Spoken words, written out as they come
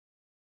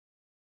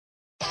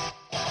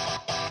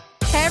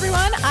Hey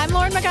everyone, I'm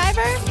Lauren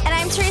MacGyver. And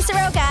I'm Teresa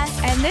Roca.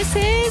 And this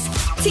is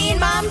Teen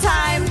Mom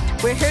Time.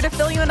 We're here to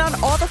fill you in on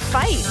all the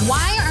fight.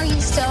 Why are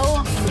you so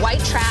white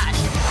trash?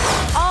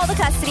 All the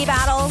custody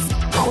battles.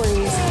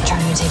 Corey's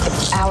trying to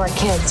take our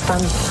kids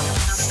from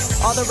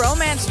all the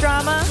romance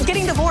drama.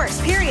 Getting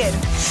divorced, period.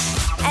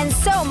 And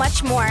so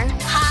much more.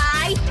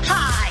 Hi.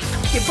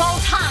 You're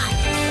both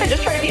high. I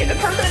just try to be a good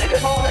person and a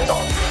good role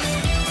model.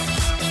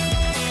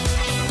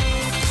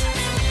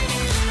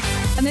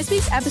 On this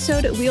week's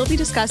episode, we'll be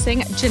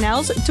discussing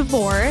Jenelle's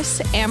divorce,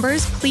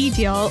 Amber's plea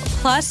deal,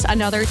 plus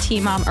another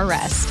teen mom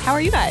arrest. How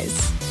are you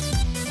guys?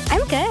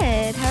 I'm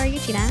good. How are you,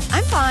 Tina?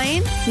 I'm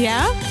fine.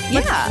 Yeah?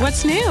 Yeah.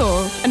 What's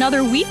new?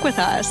 Another week with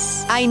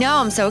us. I know.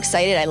 I'm so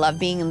excited. I love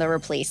being the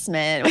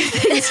replacement when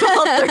things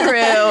fall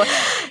through.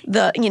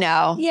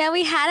 Yeah,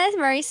 we had a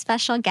very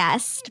special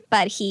guest,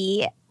 but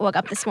he woke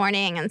up this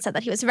morning and said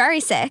that he was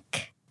very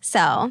sick.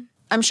 So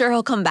I'm sure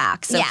he'll come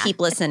back, so keep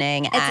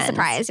listening. It's a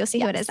surprise. You'll see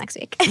who it is next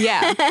week.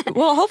 Yeah.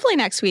 Well, hopefully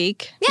next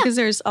week, because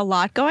there's a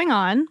lot going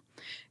on.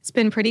 It's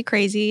been pretty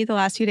crazy the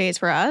last few days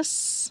for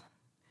us.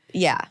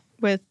 Yeah.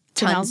 With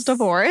Jenelle's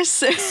divorce.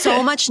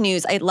 So much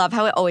news. I love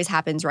how it always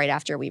happens right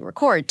after we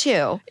record,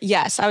 too.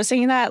 Yes. I was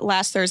saying that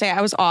last Thursday.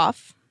 I was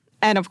off.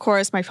 And of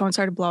course, my phone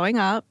started blowing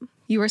up.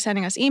 You were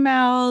sending us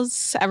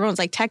emails. Everyone's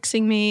like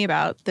texting me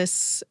about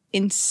this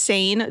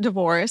insane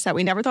divorce that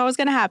we never thought was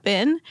going to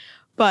happen.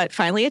 But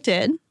finally it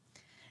did.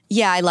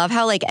 Yeah, I love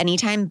how like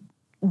anytime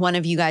one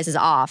of you guys is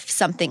off,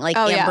 something like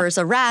Amber's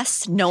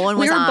arrest, no one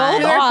was on.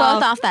 We were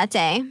both off that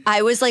day.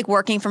 I was like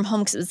working from home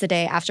because it was the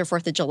day after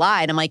 4th of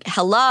July. And I'm like,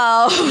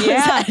 hello,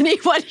 is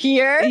anyone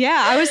here?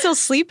 Yeah, I was still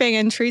sleeping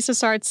and Teresa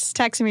starts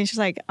texting me. She's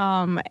like,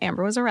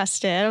 Amber was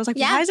arrested. I was like,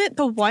 why is it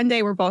the one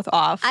day we're both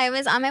off? I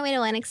was on my way to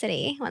Atlantic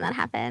City when that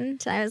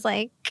happened. I was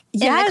like in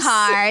the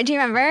car. Do you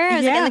remember? I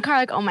was like in the car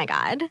like, oh my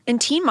God. In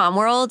Teen Mom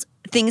World,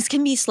 things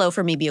can be slow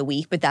for maybe a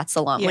week, but that's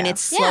the long. Yeah. When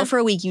it's slow for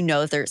a week, you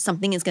know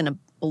something is going to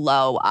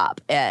blow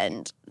up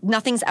and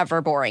nothing's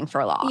ever boring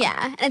for long.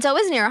 Yeah. And it's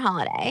always near a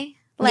holiday.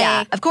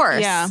 Yeah, of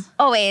course. Yeah.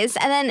 Always.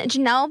 And then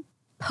Jenelle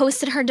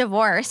posted her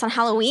divorce on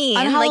Halloween.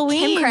 Like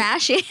Kim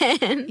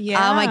Kardashian.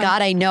 Yeah. Oh my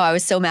God, I know. I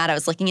was so mad. I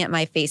was looking at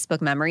my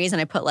Facebook memories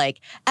and I put like,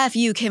 F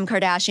you, Kim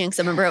Kardashian, because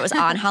I remember it was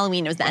on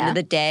Halloween. It was the end of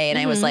the day. And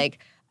I was like,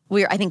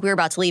 I think we were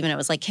about to leave and it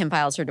was like Kim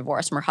files her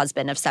divorce from her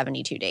husband of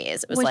 72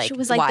 days. It was Which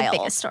was like wild. The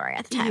biggest story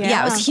at the time.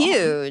 Yeah, it was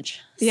huge.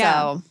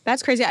 Yeah, so.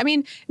 That's crazy. I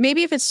mean,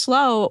 maybe if it's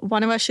slow,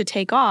 one of us should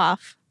take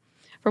off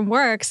from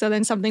work so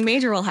then something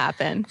major will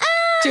happen.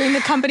 Doing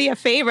the company a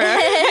favor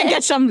and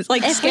get some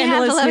like if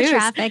scandalous we have low news.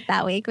 traffic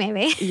that week,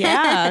 maybe.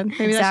 Yeah,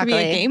 maybe that should be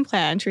a game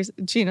plan.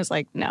 Gina's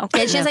like, no.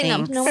 Yeah, she's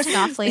like, no, we're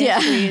softly.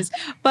 Please.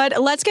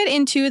 But let's get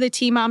into the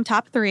Teen Mom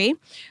Top 3.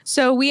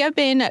 So we have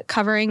been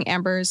covering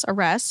Amber's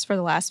arrest for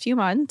the last few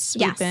months.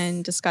 Yes. We've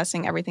been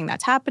discussing everything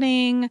that's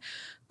happening,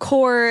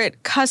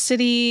 court,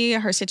 custody,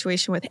 her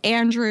situation with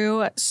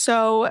Andrew.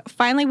 So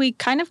finally, we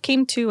kind of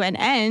came to an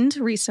end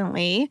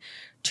recently.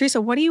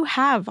 Teresa, what do you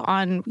have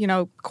on,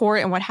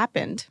 court and what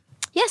happened?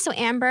 Yeah, so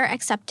Amber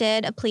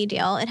accepted a plea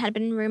deal. It had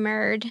been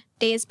rumored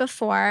days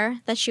before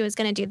that she was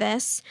going to do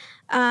this.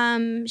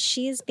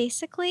 She's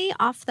basically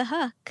off the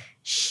hook.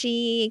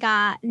 She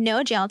got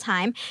no jail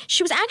time.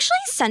 She was actually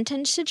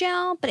sentenced to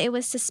jail, but it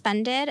was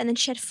suspended, and then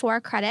she had 4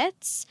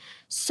 credits.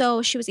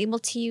 So she was able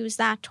to use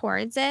that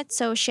towards it.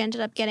 So she ended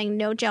up getting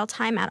no jail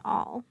time at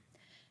all.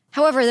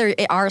 However, there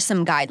are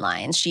some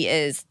guidelines.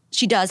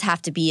 She does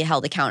have to be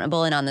held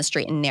accountable and on the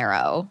straight and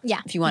narrow. Yeah.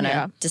 If you want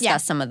to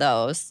discuss some of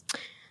those.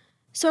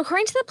 So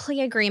according to the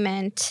plea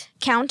agreement,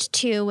 count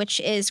 2, which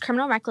is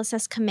criminal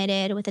recklessness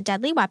committed with a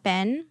deadly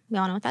weapon, we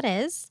all know what that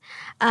is,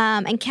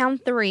 and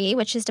count 3,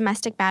 which is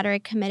domestic battery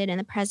committed in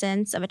the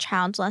presence of a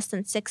child less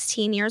than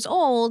 16 years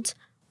old,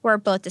 were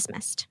both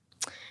dismissed.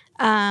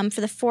 For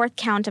the 4th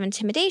count of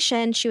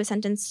intimidation, she was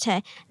sentenced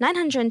to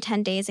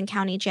 910 days in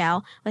county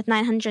jail with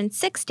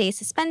 906 days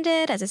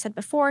suspended. As I said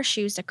before,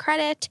 she used a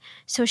credit,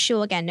 so she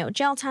will get no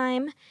jail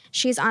time.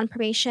 She's on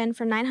probation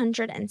for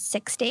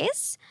 906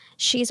 days.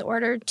 She's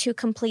ordered to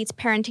complete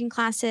parenting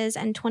classes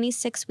and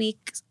 26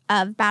 weeks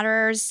of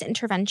batterer's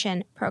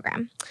intervention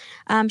program.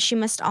 She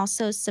must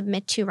also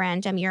submit to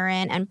random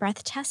urine and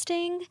breath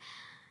testing.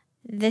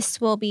 This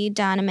will be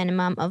done a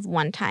minimum of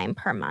 1 time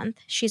per month.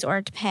 She's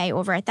ordered to pay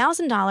over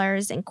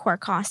 $1,000 in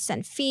court costs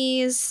and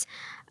fees.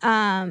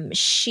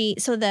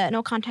 So the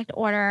no contact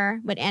order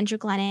with Andrew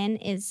Glennon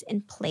is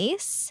in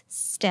place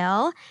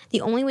still.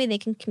 The only way they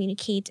can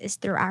communicate is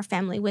through our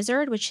Family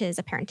Wizard, which is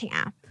a parenting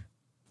app.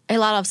 A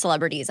lot of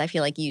celebrities, I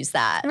feel like, use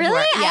that.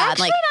 Really?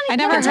 I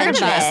never heard of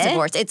that.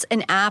 Divorce. It's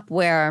an app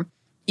where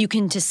you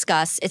can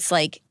discuss. It's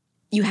like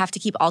you have to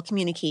keep all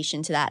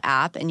communication to that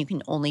app, and you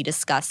can only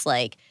discuss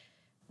like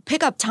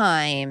pickup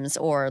times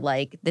or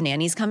like the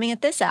nanny's coming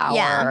at this hour.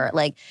 Yeah.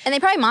 Like, and they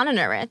probably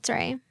monitor it,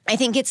 right? I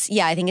think it's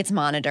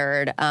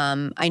monitored.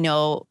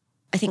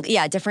 I think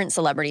different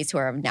celebrities who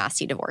are of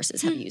nasty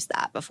divorces have used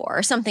that before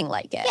or something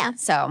like it. Yeah.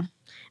 So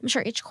I'm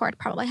sure each court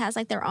probably has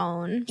like their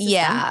own system.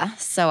 Yeah.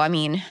 So I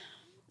mean,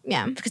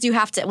 Yeah. Because you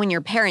have to, when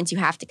you're parents, you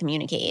have to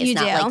communicate. It's You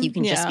not do. like you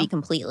can just be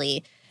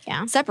completely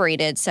Yeah.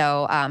 separated.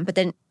 So, but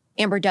then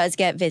Amber does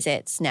get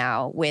visits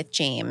now with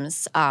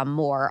James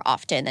more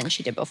often than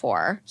she did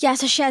before. Yeah,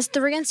 so she has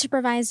 3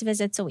 unsupervised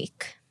visits a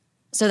week.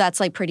 So that's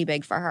like pretty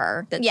big for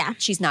her. That Yeah.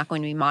 she's not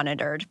going to be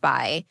monitored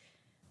by,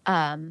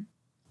 I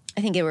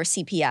think it were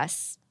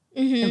CPS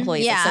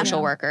employees, like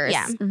social workers.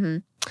 Yeah.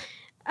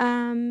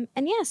 And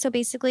yeah, so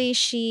basically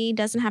she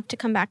doesn't have to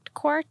come back to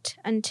court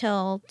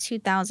until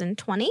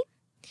 2020.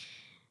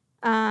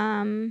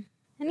 And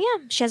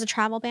yeah, she has a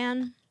travel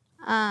ban.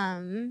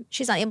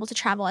 She's not able to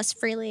travel as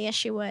freely as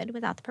she would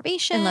without the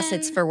probation. Unless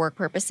it's for work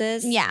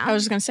purposes. Yeah. I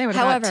was just going to say, what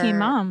However, about Teen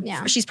Mom?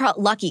 Yeah. She's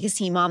probably lucky because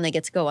Teen Mom, they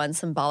get to go on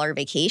some baller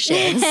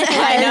vacations.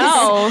 I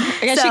know.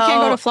 I guess she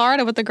can't go So- to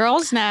Florida with the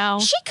girls now.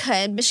 She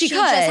could, but She she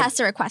could. just has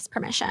to request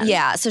permission.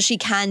 Yeah, so she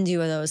can do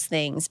those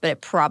things, but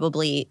it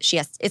probably,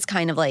 it's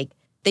kind of like,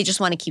 they just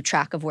want to keep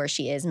track of where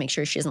she is, make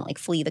sure she doesn't like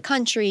flee the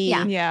country.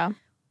 Yeah. Yeah.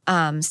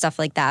 Stuff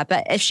like that.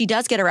 But if she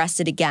does get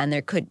arrested again,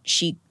 there could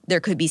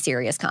be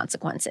serious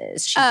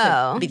consequences. She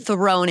could be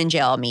thrown in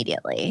jail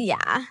immediately.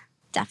 Yeah,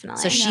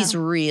 definitely. So she's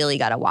really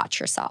got to watch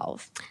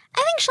herself. I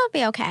think she'll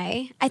be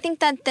okay. I think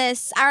that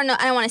I don't know,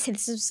 I don't want to say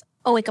this is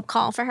a wake-up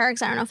call for her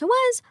because I don't know if it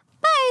was,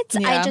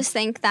 but I Yeah. just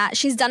think that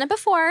she's done it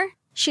before.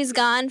 She's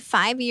gone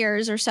 5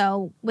 years or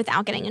so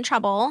without getting in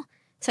trouble.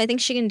 So I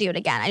think she can do it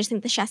again. I just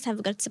think that she has to have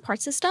a good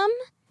support system,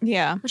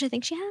 Yeah. which I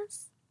think she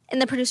has.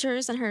 And the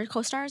producers and her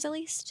co-stars, at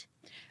least.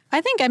 I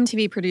think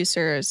MTV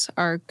producers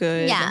are a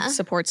good Yeah.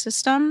 support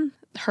system.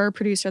 Her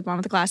producer, the one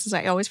with the glasses,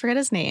 I always forget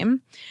his name.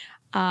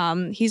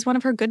 He's one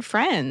of her good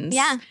friends.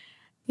 Yeah.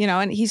 You know,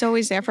 and he's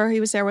always there for her. He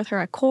was there with her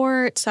at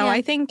court. So Yeah.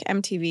 I think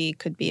MTV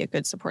could be a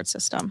good support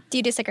system. Do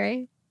you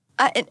disagree?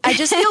 I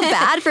just feel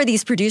bad for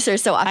these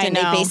producers so often.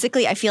 I know.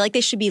 I feel like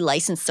they should be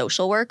licensed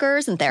social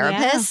workers and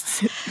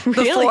therapists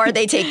Really? before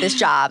they take this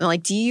job. I'm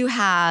like, do you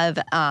have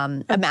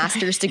a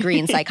master's degree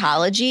in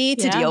psychology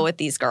to Yeah. deal with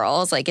these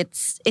girls? Like, it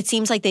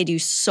seems like they do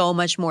so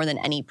much more than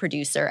any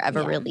producer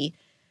ever really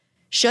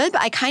should.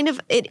 But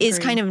it is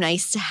kind of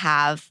nice to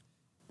have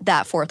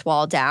that fourth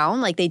wall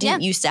down. Like, they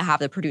didn't used to have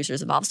the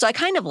producers involved. So I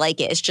kind of like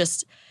it. It's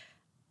just,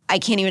 I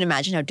can't even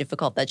imagine how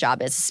difficult that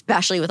job is,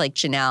 especially with like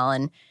Jenelle,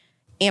 and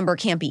Amber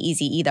can't be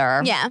easy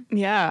either. Yeah.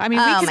 Yeah. I mean,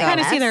 we Oh can my kind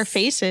of see goodness. their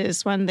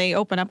faces when they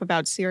open up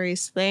about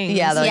serious things.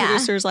 Yeah, the they're-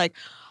 producer's like,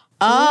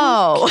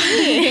 Oh.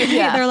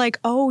 yeah. They're like,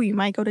 oh, you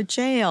might go to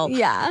jail.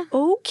 Yeah.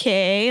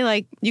 Okay.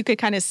 Like, you could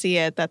kind of see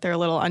it that they're a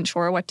little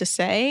unsure what to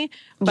say.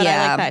 But I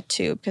Yeah. like that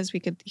too, because we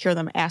could hear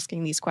them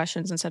asking these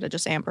questions instead of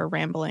just Amber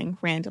rambling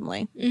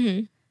randomly.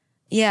 Mm-hmm.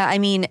 Yeah, I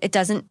mean,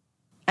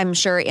 I'm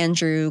sure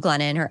Andrew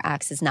Glennon, her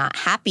ex, is not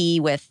happy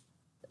with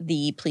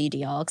the plea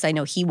deal because I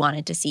know he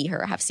wanted to see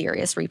her have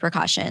serious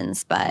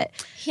repercussions, but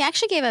He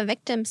actually gave a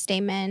victim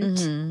statement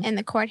in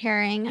the court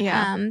hearing.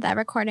 Yeah. That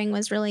recording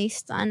was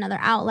released on another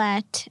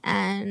outlet,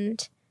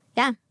 and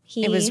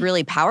it was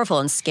really powerful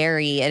and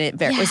scary, and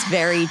it was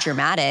very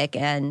dramatic.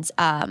 And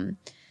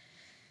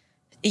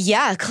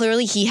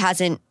clearly he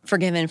hasn't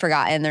forgiven,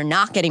 forgotten. They're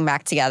not getting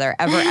back together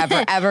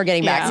ever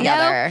getting back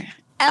together.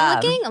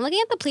 And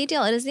looking at the plea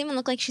deal, it doesn't even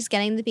look like she's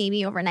getting the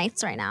baby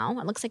overnights right now.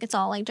 It looks like it's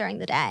all like during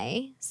the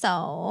day.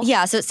 So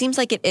Yeah, so it seems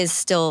like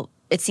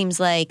it seems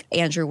like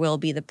Andrew will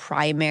be the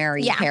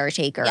primary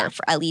caretaker,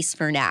 at least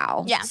for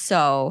now. Yeah.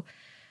 So,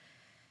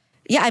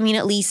 yeah, I mean,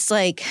 at least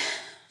like,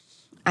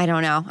 I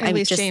don't know. At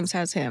least James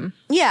has him.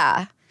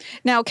 Yeah.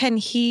 Now, can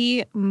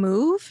he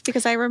move?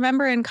 Because I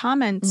remember in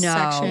comments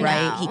section.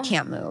 Right? He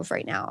can't move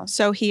right now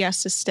So he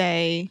has to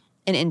stay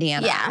in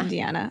Indiana. Yeah. in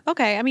Indiana.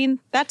 Okay. I mean,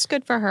 that's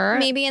good for her.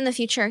 maybe in the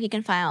future he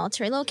can file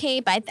to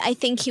relocate, but I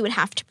think he would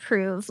have to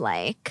prove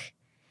like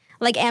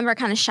Amber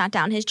kind of shot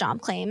down his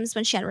job claims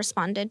when she had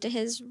responded to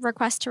his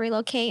request to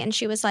relocate, and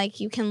she was like,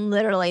 you can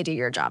literally do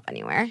your job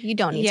anywhere. You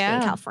don't need to be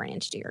in California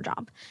to do your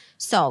job.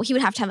 So he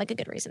would have to have like a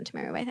good reason to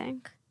move, I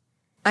think.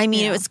 I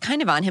mean, it was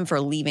kind of on him for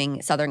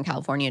leaving Southern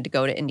California to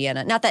go to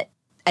Indiana. Not that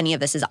any of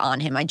this is on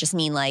him. I just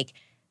mean like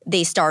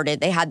they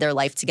had their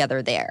life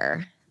together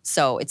there.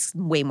 So it's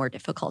way more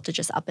difficult to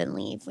just up and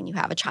leave when you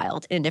have a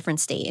child in a different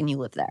state and you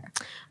live there.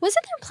 Was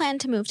it their plan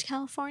to move to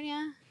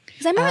California?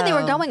 Because I remember they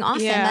were going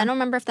often, but I don't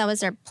remember if that was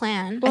their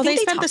plan. Well, I think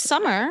they they spent the talked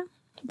summer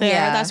there.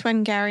 Yeah. That's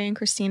when Gary and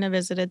Christina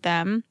visited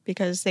them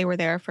because they were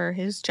there for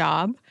his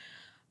job.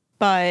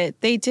 But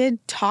they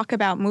did talk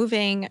about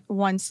moving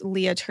once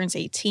Leah turns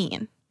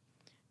 18.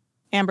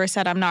 Amber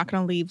said, I'm not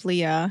going to leave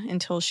Leah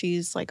until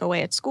she's like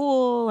away at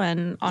school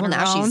and on her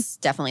now own. she's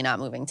definitely not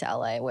moving to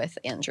LA with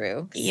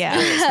Andrew. Yeah.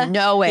 There's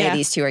no way Yeah.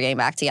 these two are getting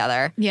back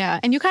together.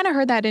 Yeah. And you kind of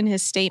heard that in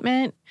his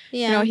statement.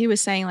 Yeah. You know, he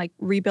was saying like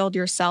rebuild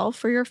yourself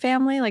for your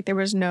family. Like there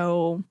was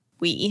no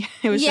we.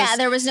 It was just,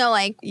 there was no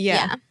like,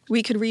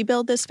 we could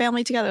rebuild this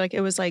family together. Like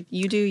it was like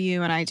you do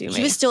you and I do me.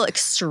 He was still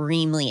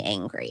extremely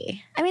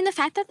angry. I mean, the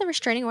fact that the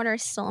restraining order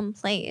is still in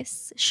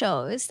place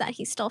shows that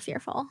he's still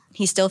fearful.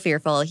 He's still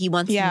fearful. He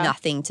wants Yeah.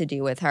 nothing to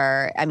do with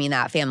her. I mean,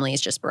 that family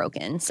is just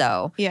broken.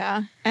 So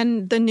Yeah.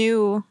 And the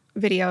new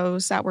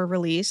videos that were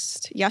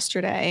released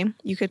yesterday,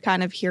 you could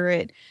kind of hear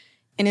it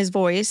in his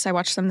voice. I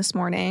watched them this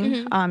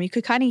morning. You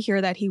could kind of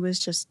hear that he was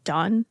just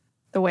done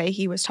the way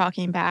he was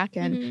talking back.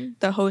 And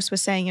the host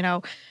was saying,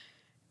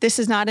 this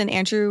is not an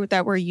Andrew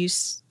that we're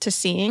used to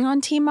seeing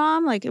on Teen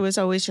Mom. Like, it was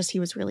always just he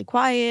was really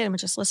quiet and would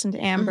just listen to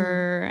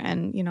Amber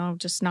and,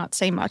 just not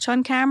say much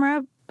on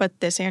camera. But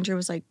this Andrew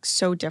was like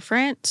so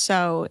different.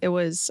 So it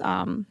was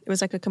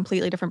like a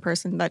completely different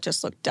person that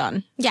just looked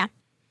done. Yeah.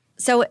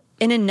 So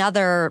in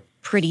another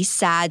pretty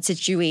sad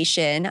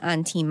situation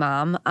on Teen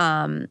Mom,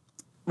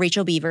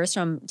 Rachel Beaver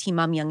from Teen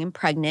Mom Young and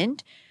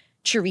Pregnant,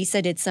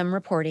 Teresa did some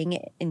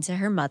reporting into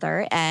her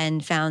mother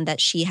and found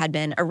that she had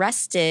been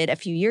arrested a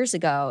few years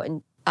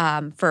ago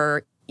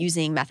for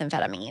using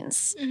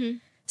methamphetamines.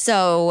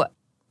 So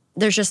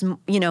there's just,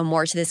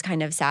 more to this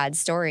kind of sad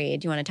story.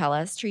 Do you want to tell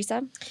us,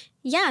 Teresa?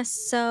 Yes.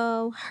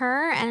 So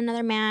her and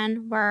another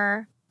man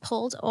were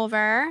pulled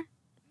over.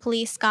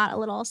 Police got a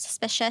little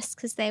suspicious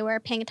because they were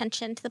paying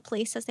attention to the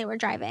police as they were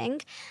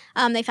driving.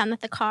 They found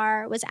that the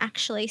car was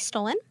actually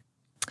stolen.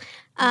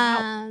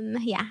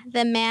 Yeah,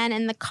 the man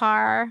in the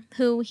car,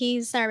 who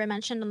he's never been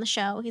mentioned on the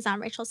show, he's not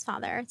Rachel's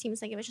father. It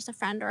seems like it was just a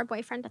friend or a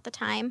boyfriend at the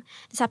time.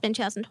 This happened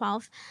in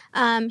 2012.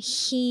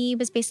 He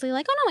was basically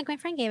like, oh no, like my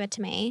friend gave it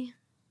to me.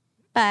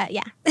 But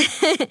yeah.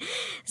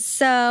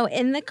 So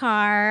in the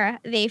car,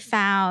 they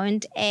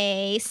found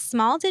a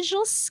small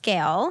digital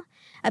scale,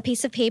 a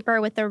piece of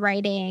paper with the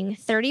writing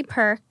 30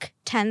 perk,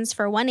 10s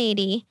for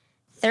 $180,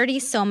 30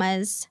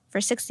 somas for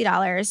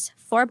 $60,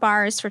 4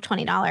 bars for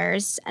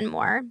 $20, and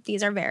more.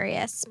 These are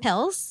various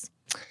pills.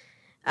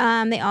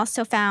 They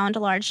also found a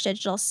large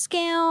digital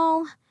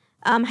scale,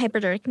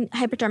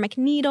 hypodermic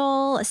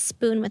needle, a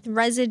spoon with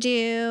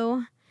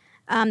residue.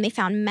 They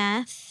found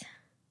meth.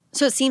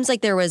 So it seems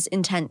like there was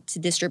intent to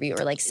distribute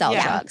or like sell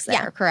drugs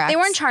there, correct? They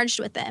weren't charged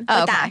with it,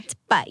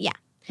 but yeah.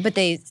 But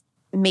they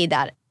made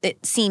that,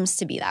 it seems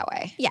to be that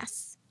way.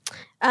 Yes.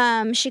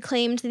 She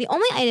claimed the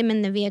only item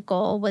in the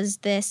vehicle was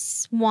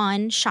this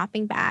one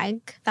shopping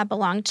bag that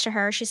belonged to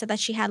her. She said that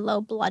she had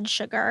low blood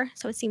sugar,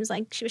 so it seems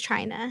like she was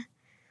trying to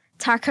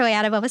talk her way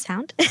out of what was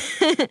found.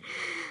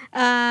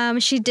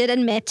 She did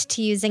admit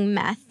to using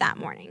meth that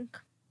morning.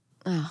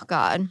 Oh,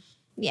 God.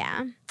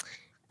 Yeah.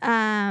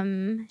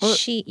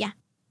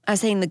 I was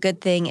saying the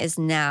good thing is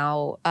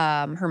now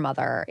her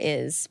mother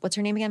is, what's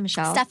her name again?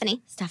 Michelle?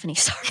 Stephanie,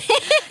 sorry.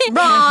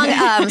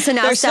 Wrong. So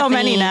now There's so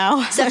many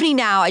now. Stephanie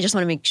now, I just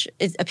want to make sure,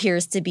 it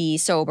appears to be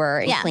sober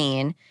and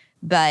clean.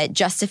 But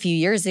just a few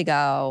years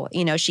ago,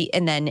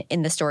 and then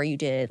in the story you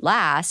did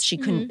last, she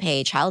couldn't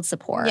pay child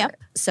support. Yep.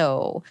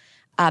 So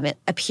it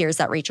appears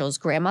that Rachel's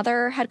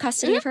grandmother had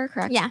custody of her,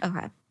 correct? Yeah.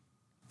 Okay.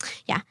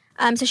 Yeah.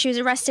 So she was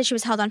arrested. She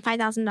was held on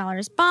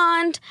 $5,000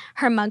 bond.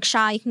 Her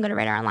mugshot, you can go to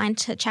Radar Online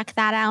to check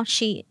that out.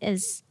 She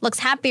looks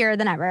happier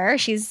than ever.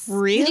 She's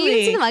really. Did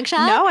you see the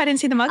mugshot? No, I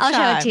didn't see the mugshot. I'll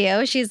show it to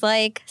you. She's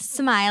like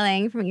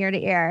smiling from ear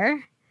to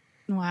ear.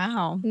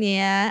 Wow.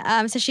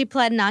 Yeah. So she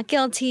pled not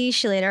guilty.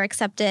 She later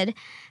accepted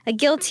a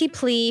guilty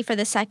plea for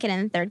the second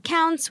and third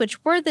counts,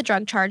 which were the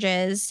drug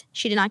charges.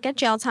 She did not get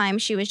jail time.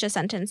 She was just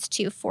sentenced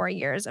to 4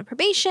 years of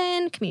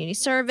probation, community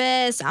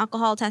service,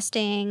 alcohol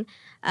testing,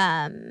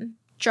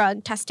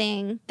 drug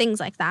testing, things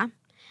like that.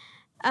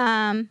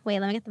 Wait,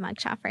 let me get the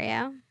mugshot for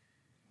you.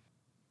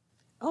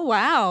 Oh,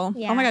 wow.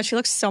 Yeah. Oh, my God. She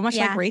looks so much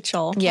like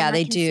Rachel. Yeah,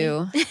 they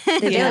do. They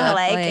do look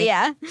alike.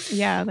 Yeah.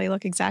 Yeah, they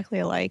look exactly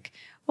alike.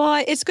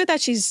 Well, it's good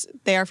that she's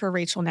there for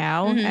Rachel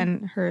now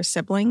and her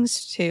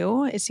siblings,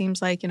 too. It seems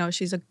like,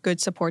 she's a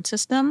good support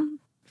system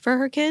for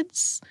her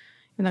kids,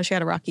 even though she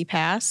had a rocky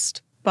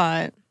past.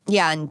 But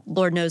yeah, and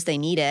Lord knows they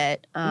need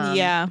it.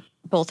 Yeah.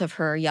 Both of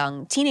her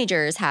young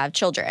teenagers have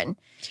children.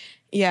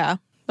 Yeah.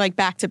 Like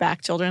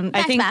back-to-back children.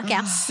 Back,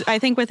 yeah. I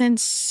think within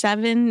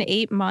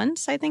 7-8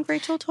 months, I think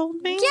Rachel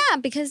told me. Yeah,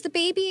 because the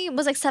baby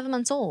was like 7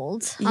 months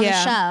old on the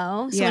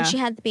show. So when she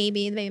had the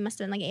baby must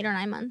have been like 8 or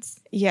 9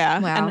 months. Yeah.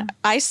 Wow. And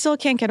I still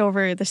can't get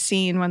over the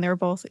scene when they were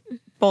both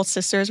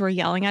sisters were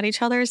yelling at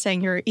each other,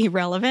 saying you're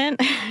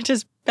irrelevant.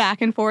 Just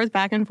back and forth.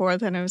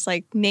 And it was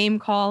like name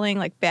calling,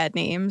 like bad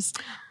names.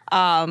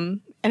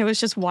 And it was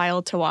just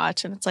wild to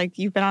watch. And it's like,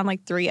 you've been on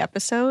like 3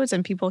 episodes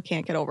and people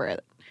can't get over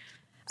it.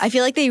 I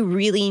feel like they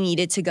really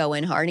needed to go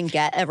in hard and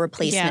get a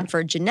replacement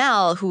for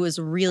Jenelle, who was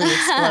really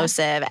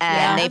explosive.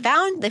 And they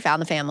found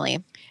the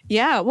family.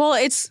 Yeah. Well,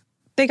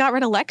 they got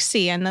rid of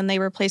Lexi and then they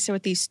replaced it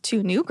with these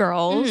 2 new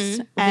girls.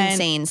 And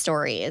insane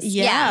stories.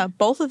 Yeah.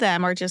 Both of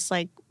them are just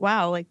like,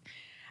 wow. Like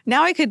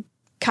now I could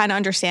kind of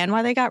understand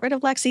why they got rid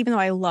of Lexi, even though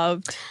I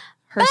loved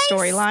her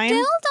storyline. I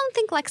still don't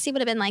think Lexi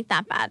would have been like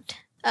that bad.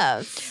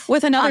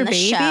 With another on the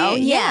baby. Show.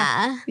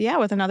 Yeah,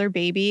 with another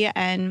baby.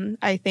 And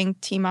I think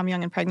Teen Mom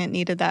Young and Pregnant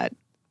needed that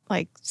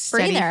like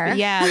steady, breather.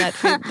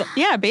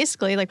 Yeah,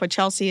 basically like what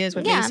Chelsea is,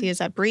 what Macy is,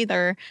 that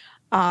breather.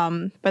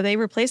 But they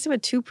replaced it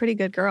with 2 pretty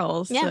good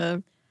girls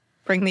to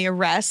bring the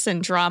arrests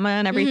and drama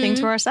and everything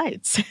to our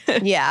sites.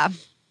 Yeah.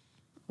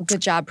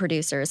 Good job,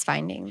 producers,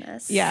 finding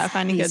this. Yeah,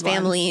 finding these good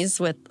families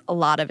with a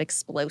lot of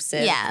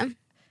explosive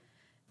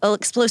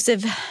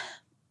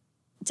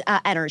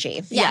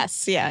energy.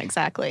 Yes, yeah,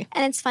 exactly.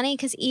 And it's funny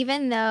because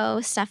even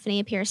though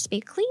Stephanie appears to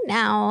be clean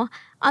now,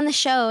 on the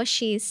show,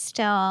 she's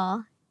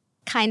still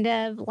kind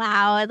of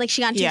loud. Like,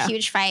 she got into a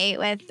huge fight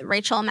with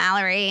Rachel and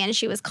Mallory, and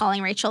she was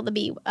calling Rachel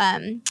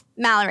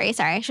Mallory,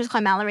 sorry. She was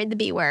calling Mallory the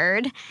B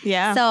word.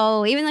 Yeah.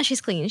 So even though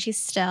she's clean, she's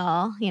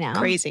still,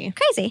 crazy.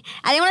 Crazy.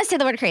 I didn't want to say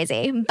the word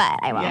crazy, but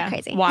I will.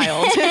 Crazy.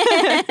 Wild.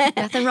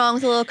 Nothing wrong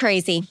with a little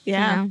crazy.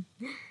 Yeah.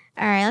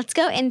 All right, let's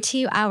go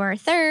into our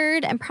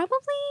third and probably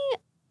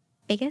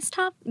biggest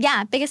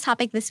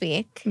topic this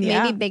week.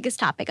 Yeah. Maybe biggest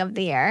topic of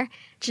the year.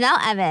 Jenelle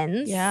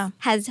Evans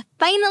has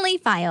finally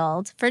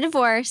filed for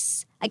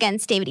divorce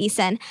against David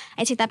Eason.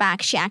 I take that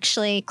back. She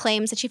actually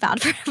claims that she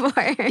filed for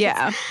divorce.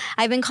 Yeah.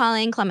 I've been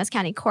calling Columbus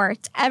County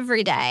courts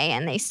every day,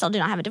 and they still do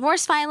not have a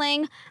divorce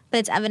filing, but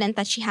it's evident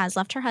that she has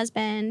left her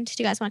husband.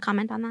 Do you guys want to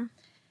comment on that?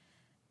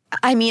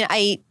 I mean,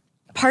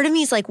 part of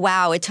me is like,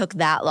 wow, it took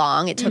that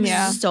long. It took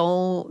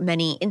so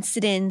many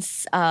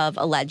incidents of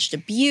alleged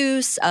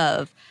abuse,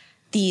 of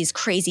these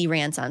crazy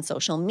rants on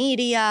social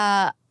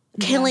media,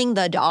 killing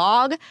the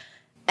dog.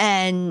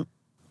 And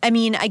I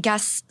mean, I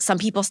guess some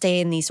people stay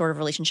in these sort of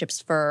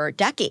relationships for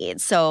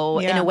decades. So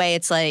in a way,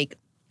 it's like,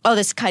 oh,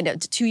 this kind of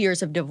 2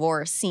 years of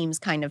divorce seems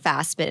kind of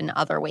fast, but in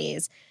other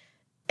ways,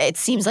 it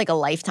seems like a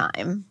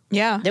lifetime.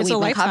 Yeah, that we've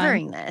been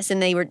covering this.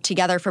 And they were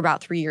together for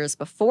about 3 years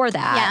before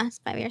that. Yeah, it's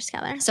 5 years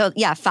together. So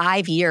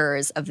 5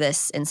 years of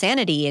this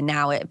insanity, and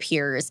now it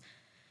appears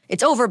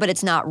it's over, but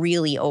it's not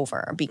really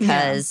over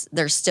because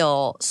there's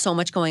still so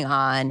much going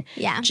on.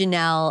 Yeah.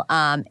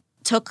 Janelle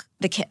took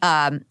the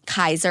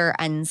Kaiser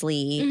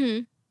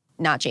Ensley,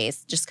 not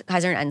Jace, just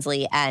Kaiser and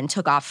Ensley, and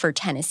took off for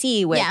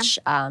Tennessee, which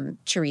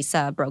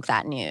Teresa broke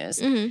that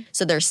news.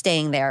 So they're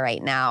staying there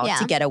right now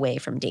to get away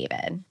from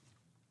David.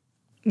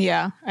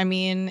 Yeah. I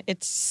mean,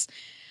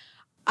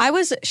 I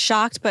was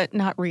shocked, but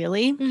not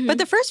really. But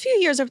the first few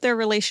years of their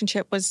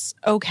relationship was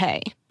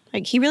okay.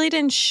 Like, he really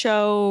didn't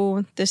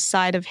show this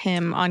side of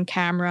him on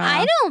camera.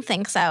 I don't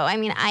think so. I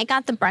mean, I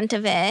got the brunt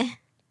of it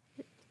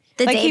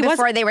the day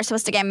before they were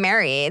supposed to get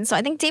married. So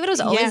I think David was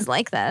always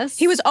like this.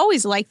 He was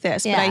always like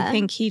this, but I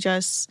think he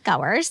just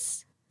got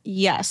worse.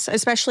 Yes,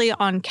 especially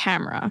on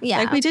camera. Yeah.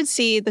 Like, we did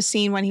see the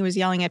scene when he was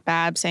yelling at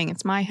Babs, saying,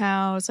 "It's my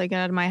house, like, get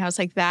out of my house."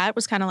 Like, that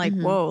was kind of like,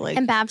 whoa. Like,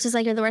 and Babs was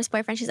like, "You're the worst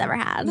boyfriend she's ever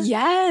had."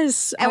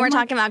 Yes. And we're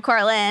talking about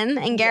Cortland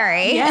and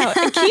Gary. Yeah,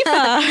 and Kifa.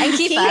 And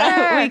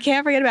Kifa. We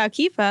can't forget about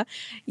Kifa.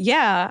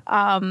 Yeah.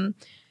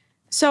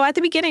 So at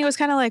the beginning, it was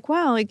kind of like,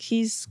 wow, like,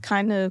 he's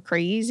kind of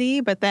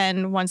crazy. But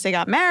then once they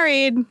got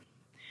married,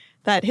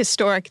 that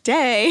historic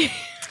day.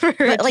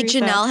 But like,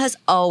 Janelle has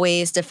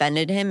always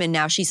defended him, and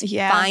now she's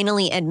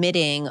finally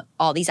admitting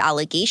all these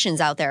allegations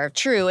out there are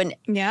true,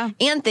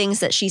 and things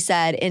that she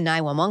said in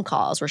 911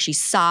 calls where she's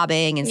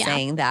sobbing and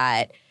saying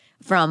that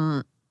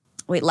from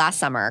last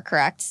summer,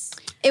 correct?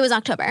 It was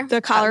October.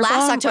 The collarbone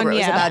last October. It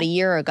was about a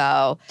year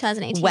ago,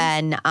 2018,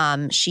 when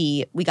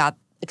we got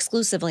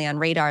exclusively on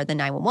Radar the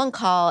 911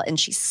 call, and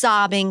she's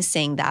sobbing,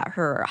 saying that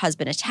her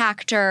husband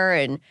attacked her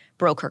and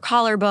broke her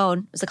collarbone.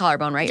 It was the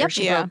collarbone, right? Yep. Or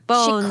she broke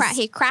bones.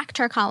 He cracked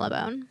her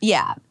collarbone.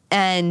 Yeah.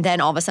 And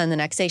then all of a sudden the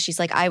next day she's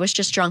like, I was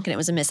just drunk and it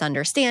was a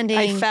misunderstanding.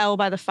 I fell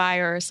by the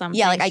fire or something.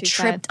 Yeah, like I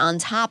tripped on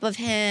top of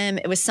him.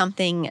 It was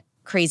something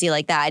crazy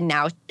like that. And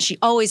now she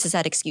always has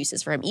had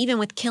excuses for him, even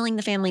with killing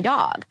the family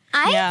dog.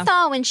 I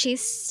thought when she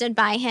stood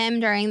by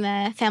him during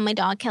the family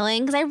dog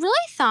killing, because I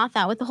really thought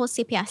that with the whole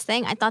CPS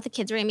thing, I thought the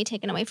kids were going to be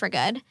taken away for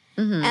good.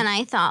 And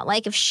I thought,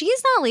 like, if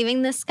she's not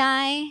leaving this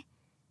guy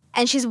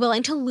and she's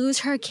willing to lose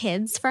her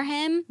kids for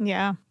him,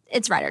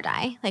 it's ride or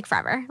die, like,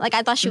 forever. Like,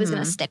 I thought she was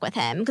going to stick with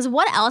him. Because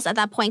what else at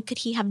that point could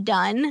he have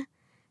done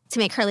to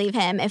make her leave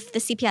him if the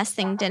CPS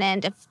thing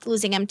didn't, if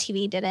losing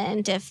MTV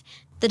didn't, if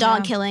the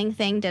dog killing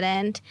thing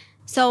didn't?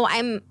 So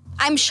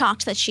I'm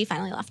shocked that she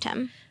finally left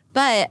him.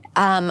 But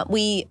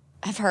we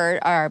have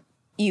heard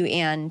you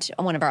and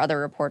one of our other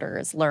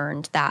reporters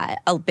learned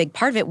that a big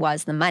part of it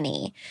was the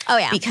money. Oh,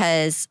 yeah.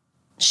 Because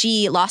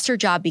she lost her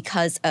job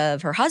because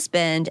of her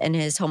husband and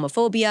his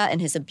homophobia and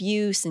his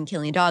abuse and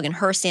killing a dog, and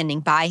her standing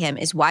by him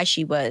is why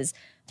she was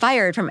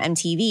fired from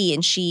MTV.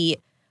 And she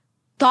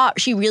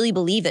really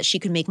believed that she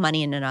could make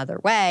money in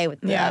another way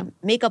with the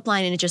makeup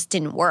line, and it just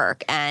didn't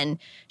work. And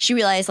she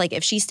realized, like,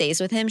 if she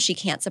stays with him, she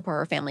can't support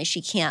her family.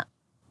 She can't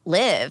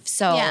live.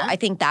 So I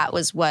think that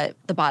was what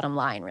the bottom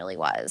line really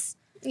was.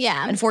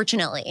 Yeah.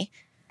 Unfortunately.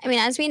 I mean,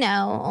 as we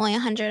know, only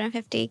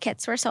 150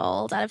 kits were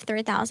sold out of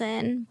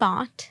 3,000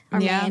 bought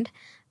or made.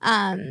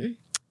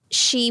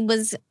 She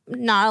was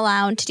not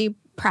allowed to do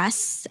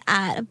press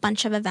at a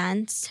bunch of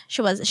events.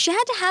 She had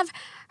to have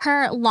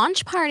her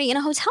launch party in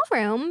a hotel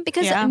room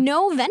because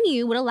no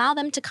venue would allow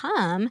them to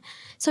come.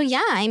 So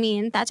I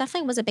mean, that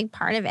definitely was a big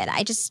part of it.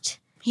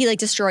 He like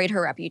destroyed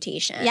her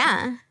reputation.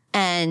 Yeah.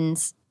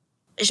 And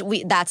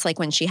that's like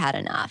when she had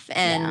enough.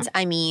 And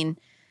I mean,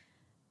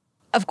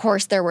 of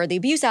course, there were the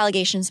abuse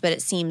allegations, but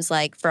it seems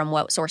like from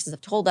what sources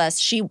have told us,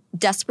 she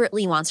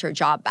desperately wants her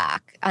job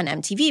back on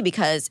MTV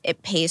because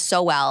it pays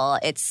so well.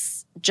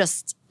 It's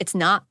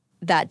not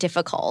that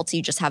difficult.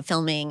 You just have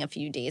filming a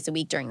few days a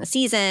week during the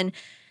season.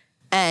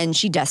 And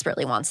she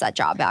desperately wants that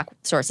job back,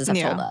 sources have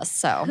told us.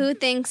 So Who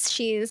thinks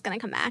she's going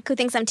to come back? Who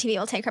thinks MTV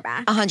will take her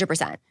back?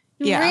 100%.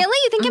 Yeah. Really?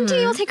 You think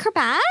MTV will take her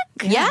back?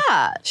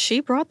 Yeah.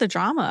 She brought the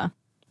drama.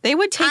 They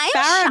would take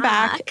I'm Farrah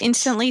back shocked.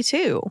 instantly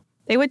too.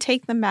 They would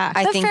take them back.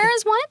 I But think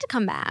Farrah's wanted to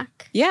come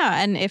back.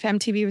 Yeah, and if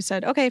MTV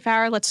said, okay,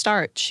 Farrah, let's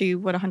start, she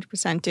would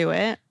 100% do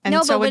it. And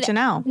No, so but would would-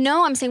 Jenelle.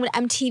 No, I'm saying would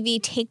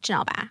MTV take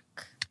Jenelle back?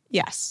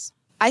 Yes.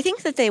 I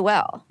think that they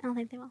will. I don't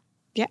think they will.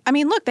 Yeah. I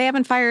mean, look, they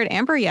haven't fired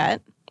Amber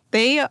yet.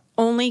 They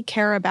only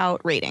care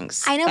about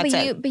ratings. I know, That's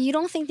but it. you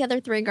don't think the other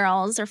 3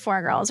 girls or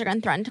 4 girls are going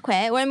to threaten to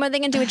quit? What are they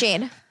going to do with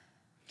Jade?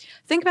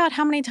 Think about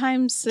how many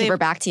times Give they've her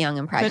back to Young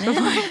and Pregnant.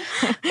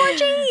 Poor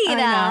Jade. I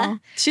know.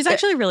 She's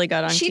actually really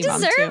good on She Teen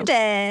Mom, deserved too.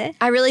 it.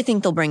 I really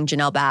think they'll bring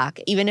Jenelle back,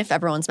 even if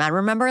everyone's mad.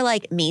 Remember,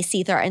 like,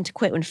 Macy threatened to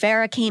quit when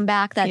Farrah came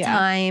back that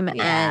time.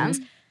 Yeah.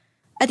 And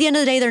at the end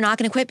of the day, they're not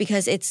going to quit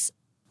because it's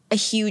a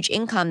huge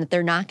income that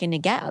they're not going to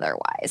get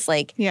otherwise.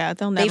 Like, Yeah,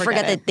 they'll never they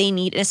forget get it. that they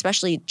need, and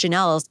especially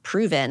Janelle's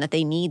proven that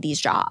they need these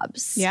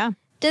jobs. Yeah.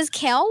 Does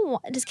Kale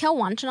want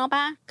Jenelle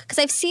back? Because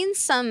I've seen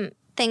some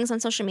things on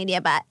social media,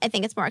 but I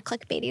think it's more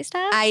clickbaity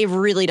stuff. I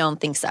really don't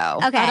think so.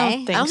 Okay.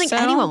 I don't think so.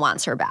 anyone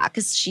wants her back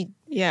because she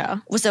Yeah.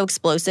 was so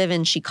explosive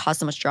and she caused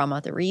so much drama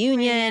at the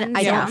reunion.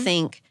 I Yeah. don't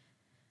think.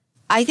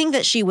 I think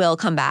that she will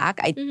come back.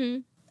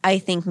 I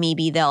think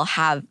maybe they'll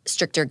have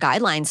stricter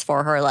guidelines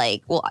for her.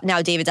 Like, well,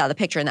 now David's out of the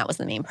picture, and that was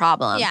the main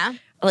problem. Yeah.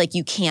 Like,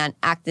 you can't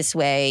act this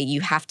way.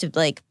 You have to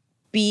like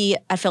be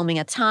at filming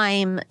at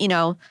time. You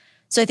know.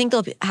 So I think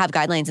they'll have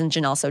guidelines, and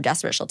Janelle's so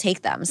desperate she'll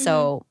take them.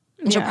 So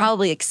and she'll Yeah.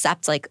 probably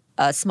accept like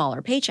a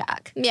smaller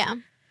paycheck Yeah.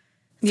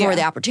 for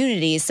the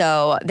opportunity.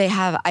 So they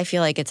have. I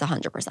feel like it's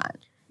 100%.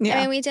 Yeah.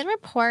 I mean, we did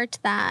report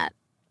that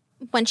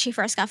when she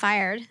first got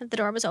fired, that the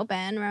door was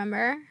open,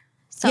 remember?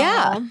 So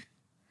Yeah.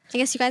 I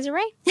guess you guys are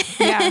right.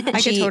 Yeah, I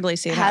could She totally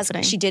see it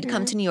happening. She did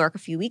come to New York a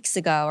few weeks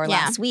ago or Yeah.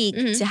 last week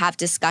to have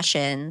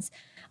discussions.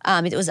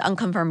 It was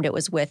unconfirmed.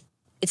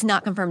 It's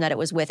not confirmed that it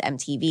was with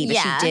MTV, but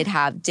Yeah. she did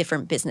have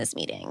different business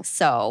meetings.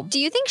 So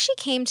Do you think she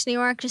came to New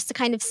York just to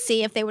kind of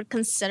see if they would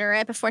consider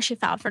it before she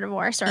filed for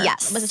divorce or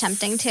Yes. was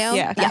attempting to?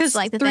 Yeah, That's because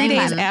like the 3 thing.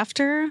 days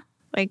after,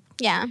 like,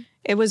 Yeah.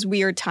 it was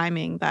weird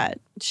timing that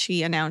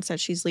she announced that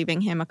she's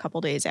leaving him a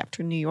couple days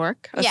after New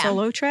York, a Yeah.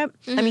 solo trip.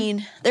 I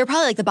mean, they're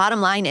probably like the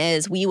bottom line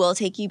is we will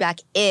take you back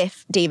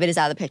if David is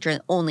out of the picture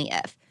and only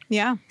if.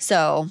 Yeah.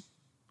 So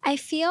I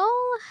feel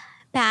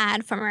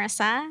bad for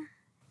Marissa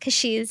because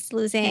she's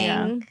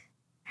losing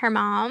her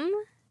mom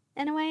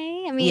in a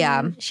way. I mean,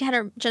 Yeah.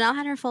 Janelle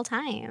had her full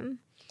time.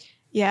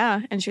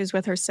 Yeah. And she was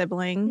with her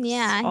siblings.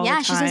 Yeah. all Yeah.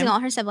 the she's losing time. all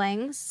her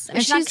siblings. I mean,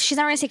 And she's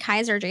not going to see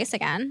Kaiser or Jace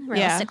again, Yeah.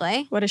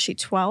 realistically. What is she,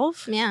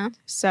 12? Yeah.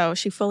 So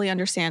she fully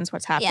understands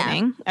what's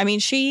happening. I mean,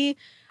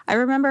 I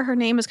remember her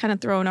name was kind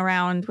of thrown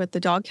around with the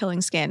dog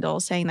killing scandal,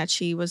 saying that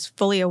she was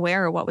fully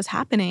aware of what was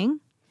happening.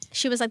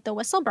 She was like the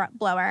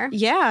whistleblower.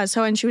 Yeah.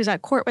 So, and she was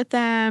at court with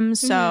them.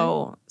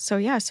 So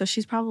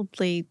she's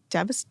probably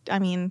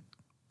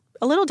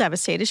a little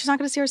devastated. She's not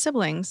going to see her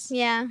siblings.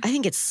 Yeah. I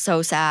think it's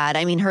so sad.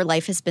 I mean, her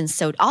life has been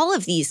all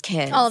of these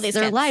kids, their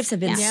kids. lives have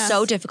been Yeah.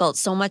 so difficult,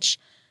 so much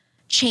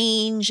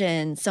change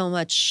and so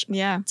much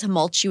Yeah.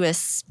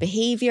 tumultuous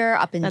behavior,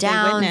 up and That they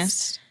downs.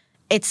 witnessed.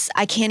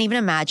 I can't even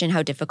imagine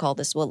how difficult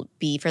this will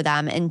be for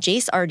them. And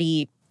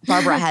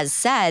Barbara has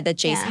said that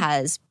Jace Yeah.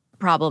 has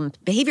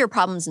behavior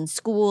problems in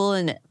school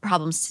and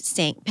problems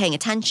paying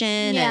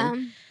attention. Yeah.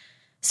 And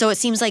so it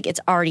seems like it's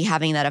already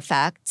having that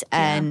effect.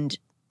 And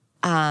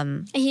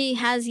He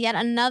has yet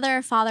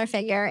another father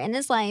figure in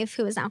his life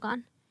who is now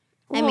gone.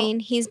 I Well- mean,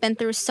 he's been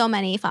through so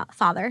many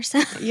fathers.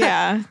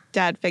 Yeah.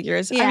 Dad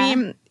figures. Yeah. I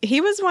mean,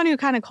 he was the one who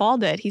kind of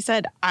called it. He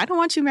said, I don't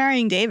want you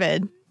marrying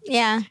David.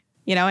 Yeah.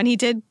 And he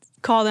did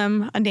call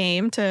them a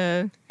name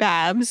to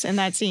Babs in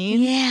that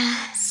scene. Yeah.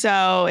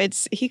 So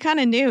he kind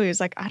of knew. He was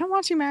like, I don't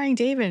want you marrying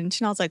David. And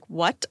Chanel's like,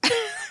 what?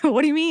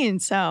 What do you mean?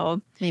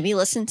 So maybe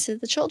listen to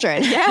the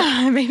children.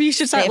 yeah, maybe you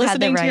should start They've had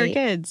the listening to your right-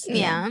 kids.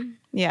 Yeah.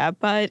 Yeah,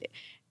 but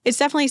it's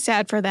definitely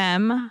sad for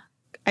them.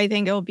 I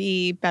think it'll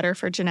be better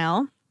for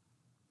Jenelle.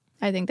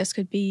 I think this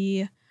could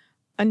be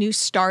a new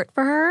start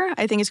for her.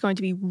 I think it's going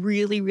to be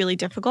really, really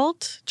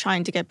difficult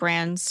trying to get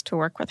brands to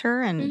work with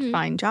her and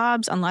find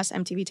jobs. Unless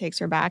MTV takes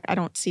her back, I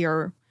don't see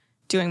her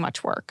doing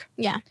much work.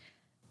 Yeah.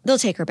 They'll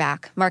take her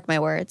back. Mark my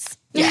words.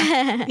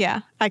 Yeah.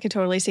 Yeah, I could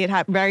totally see it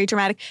happen. Very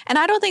dramatic. And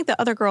I don't think the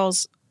other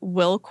girls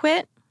will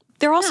quit.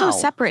 They're also No.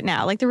 separate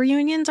now. Like the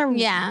reunions are,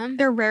 Yeah.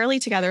 they're rarely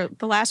together.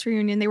 The last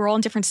reunion, they were all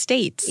in different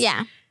states.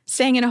 Yeah.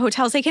 Staying in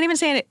hotels. They can't even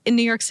stay in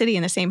New York City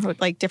in the same,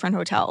 different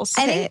hotels.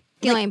 I think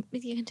the only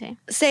you can say.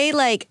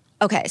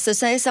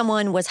 Say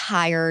someone was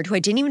hired who I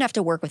didn't even have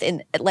to work with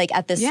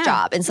at this Yeah.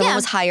 job, and someone Yeah.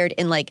 was hired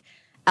in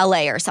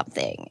LA or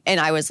something, and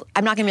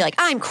I'm not gonna be like,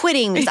 I'm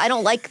quitting because I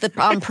don't like the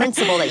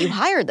principle that you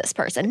hired this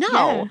person.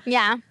 No,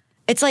 Yeah.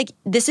 it's like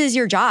this is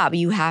your job.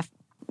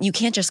 You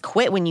can't just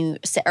quit when you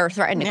or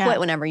threaten to Yeah. quit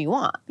whenever you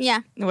want. Yeah.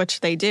 Which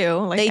they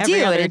do. They every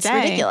do, other and it's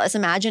day. ridiculous.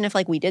 Imagine if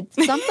we did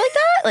something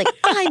like that.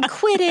 I'm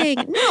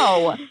quitting.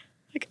 No,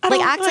 I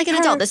don't act like an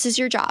her. adult. This is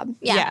your job.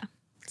 Yeah.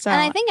 So, And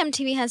I think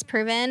MTV has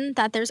proven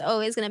that there's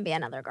always going to be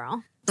another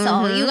girl.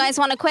 So you guys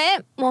want to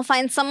quit? We'll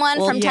find someone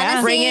from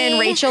Tennessee. Bring in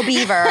Rachel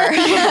Beaver.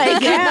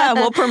 yeah,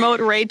 we'll promote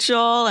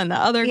Rachel and the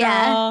other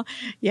Yeah. girl.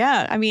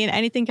 Yeah, I mean,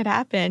 anything could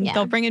happen. Yeah.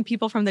 They'll bring in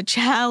people from the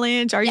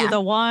challenge. Are you the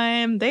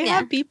one? They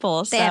have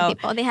people. They have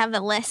people. They have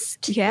a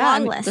list. Yeah,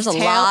 Long list. There's a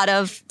lot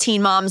of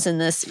teen moms in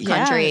this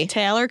country. Yeah,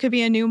 Taylor could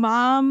be a new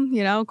mom.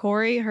 You know,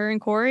 her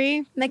and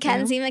Corey.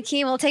 Mackenzie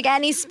McKee will take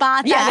any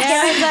spot that's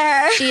given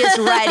her. She is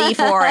ready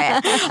for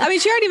it. I mean,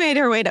 she already made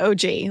her way to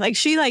OG. Like,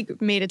 she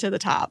made it to the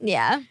top.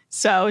 Yeah.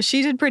 So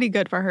she did pretty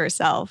good for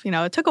herself. You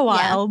know, it took a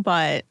while,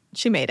 but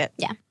she made it.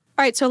 Yeah. All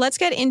right, so let's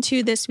get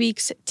into this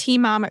week's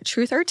Teen Mom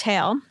Truth or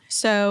Tale.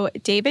 So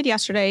David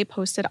yesterday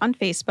posted on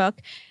Facebook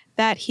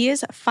that he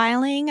is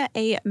filing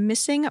a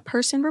missing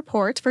person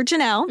report for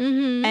Jenelle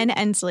and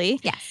Ensley.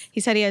 Yes.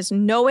 He said he has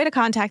no way to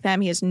contact them.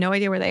 He has no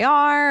idea where they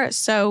are.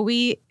 So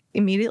we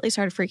immediately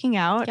started freaking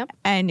out. Yep.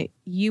 And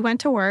you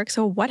went to work.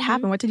 So what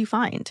happened? What did you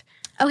find?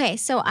 Okay,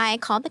 so I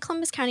called the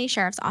Columbus County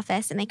Sheriff's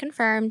Office and they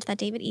confirmed that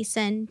David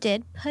Eason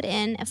did put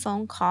in a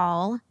phone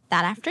call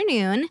that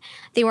afternoon.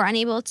 They were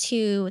unable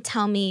to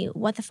tell me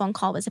what the phone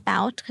call was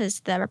about because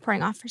the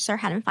reporting officer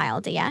hadn't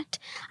filed it yet.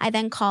 I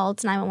then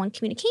called 911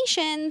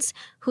 Communications,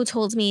 who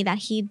told me that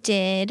he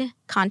did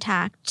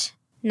contact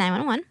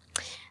 911.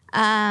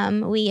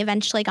 We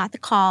eventually got the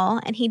call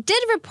and he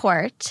did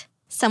report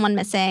someone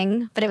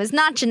missing, but it was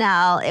not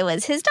Jenelle, it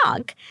was his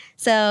dog.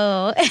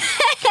 So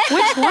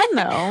Which one,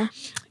 though?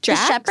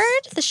 Jax?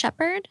 The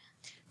shepherd.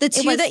 The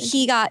two that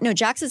he got, no,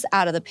 Jax is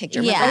out of the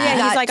picture. Yeah. But Oh, yeah, he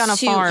he's got like on a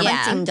two farm.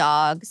 hunting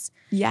dogs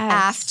Yes.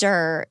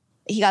 after,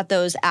 he got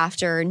those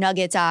after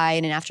Nugget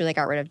died and after they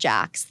got rid of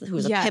Jax, who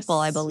was a Yes. pit bull,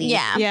 I believe.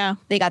 Yeah. Yeah.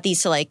 They got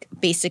these to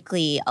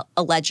basically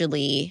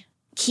allegedly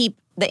keep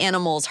the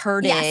animals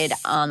herded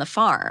Yes. on the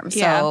farm.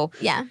 Yeah. So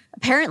Yeah.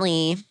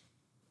 apparently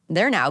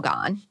they're now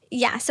gone.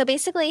 Yeah. So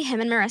basically, him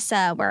and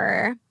Marissa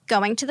were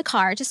going to the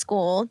car to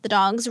school. The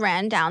dogs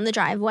ran down the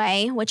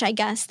driveway, which I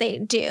guess they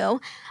do.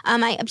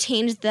 I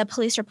obtained the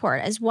police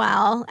report as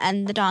well,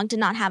 and the dog did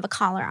not have a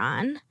collar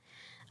on.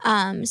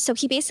 So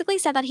he basically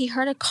said that he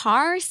heard a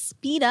car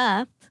speed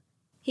up.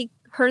 He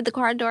heard the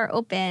car door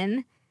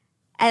open,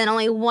 and then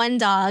only one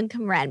dog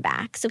ran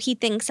back. So he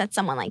thinks that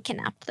someone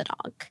kidnapped the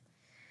dog.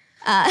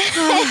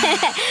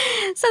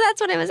 So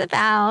that's what it was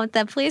about.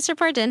 The police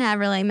report didn't have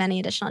really many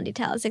additional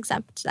details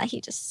except that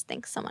he just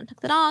thinks someone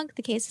took the dog.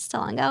 The case is still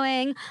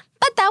ongoing.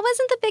 But that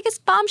wasn't the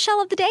biggest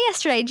bombshell of the day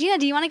yesterday. Gina,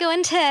 do you want to go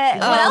into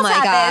what else my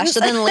happened? gosh.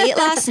 So then late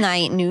last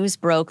night, news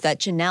broke that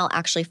Jenelle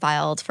actually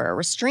filed for a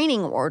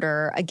restraining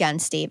order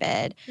against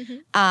David.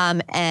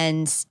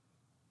 And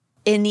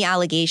in the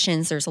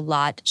allegations, there's a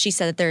lot. She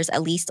said that there's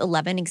at least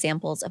 11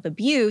 examples of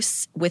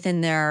abuse within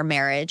their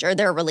marriage or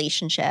their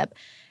relationship.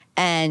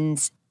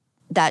 And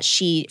that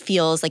she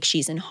feels like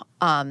she's in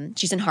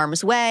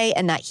harm's way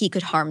and that he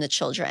could harm the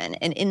children.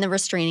 And in the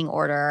restraining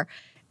order,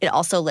 it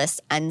also lists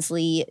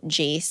Ensley,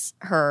 Jace,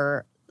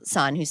 her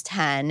son who's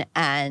 10,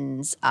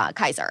 and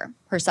Kaiser,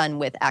 her son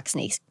with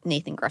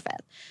ex-Nathan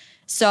Griffith.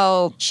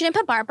 So She didn't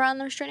put Barbara on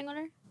the restraining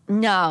order?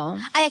 no.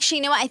 I actually,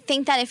 you know what? I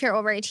think that if you're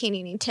over 18,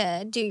 you need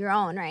to do your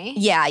own, right?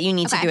 Yeah, you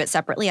need to Okay. do it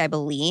separately, I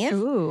believe.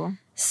 Ooh.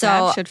 So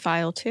That should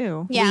file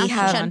too. Yeah, We you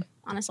have should,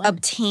 honestly.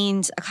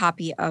 obtained a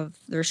copy of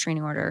the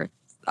restraining order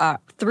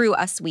through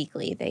Us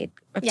Weekly. They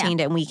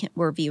obtained it and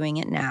we're viewing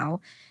it now.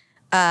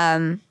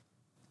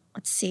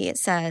 Let's see. It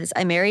says,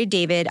 I married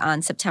David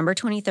on September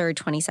 23rd,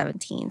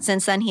 2017.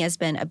 Since then, he has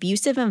been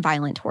abusive and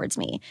violent towards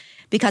me.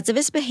 Because of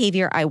his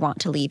behavior, I want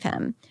to leave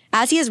him.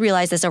 As he has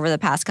realized this over the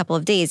past couple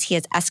of days, he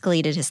has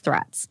escalated his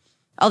threats.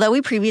 Although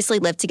we previously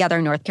lived together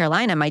in North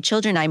Carolina, my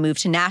children and I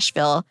moved to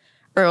Nashville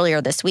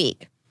earlier this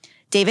week.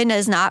 David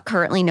does not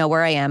currently know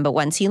where I am, but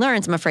once he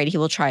learns, I'm afraid he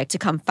will try to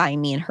come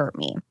find me and hurt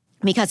me.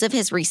 Because of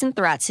his recent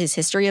threats, his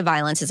history of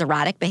violence, his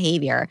erratic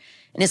behavior,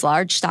 and his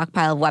large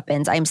stockpile of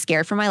weapons, I am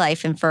scared for my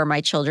life and for my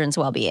children's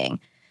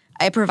well-being.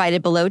 I have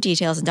provided below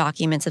details and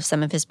documents of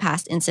some of his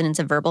past incidents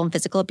of verbal and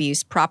physical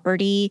abuse,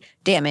 property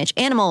damage,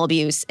 animal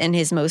abuse, and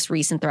his most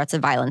recent threats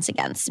of violence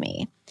against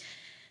me.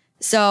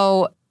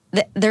 So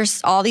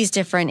there's all these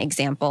different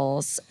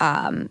examples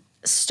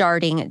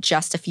starting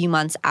just a few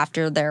months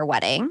after their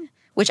wedding,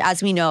 which,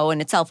 as we know, in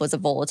itself was a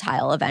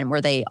volatile event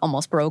where they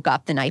almost broke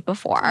up the night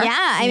before. Yeah,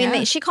 I mean,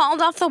 Yeah. she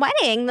called off the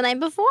wedding the night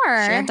before.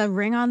 She had the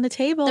ring on the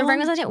table. The ring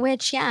was on it,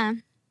 which, yeah.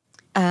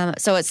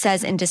 So it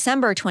says in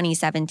December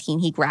 2017,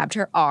 he grabbed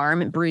her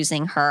arm,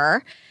 bruising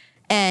her.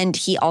 And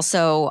he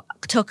also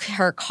took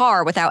her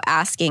car without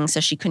asking, so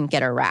she couldn't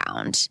get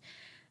around.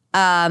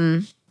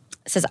 It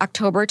says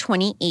October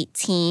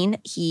 2018,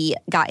 he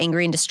got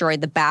angry and destroyed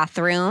the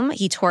bathroom.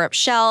 He tore up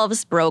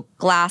shelves, broke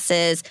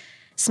glasses,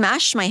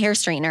 smashed my hair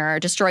straightener,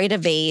 destroyed a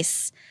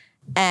vase.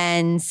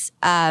 And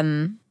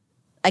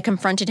I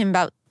confronted him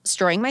about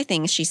destroying my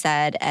things, she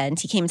said. And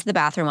he came to the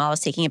bathroom while I was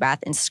taking a bath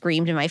and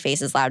screamed in my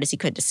face as loud as he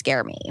could to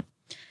scare me.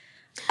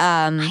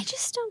 I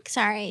just don't.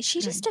 Sorry,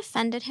 she just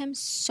defended him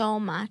so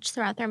much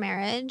throughout their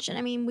marriage, and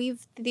I mean,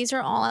 these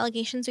are all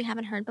allegations we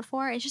haven't heard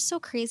before. It's just so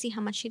crazy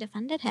how much she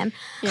defended him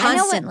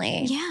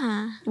constantly.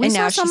 We And saw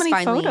now so she's many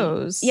finally,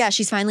 photos. Yeah,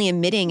 she's finally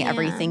admitting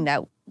everything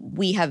that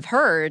we have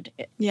heard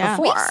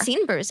before. We've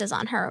seen bruises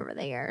on her over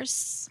the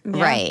years.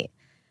 Right.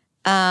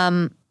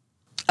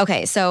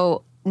 Okay,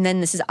 so and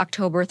then this is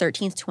October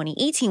 13th,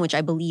 2018, which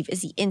I believe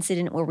is the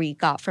incident where we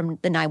got from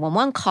the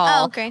 911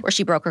 call where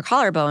she broke her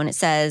collarbone. It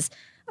says,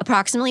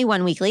 approximately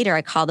 1 week later,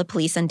 I called the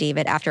police on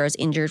David after I was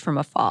injured from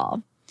a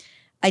fall.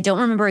 I don't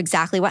remember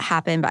exactly what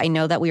happened, but I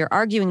know that we were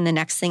arguing. The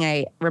next thing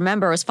I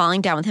remember was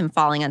falling down with him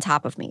falling on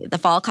top of me. The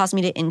fall caused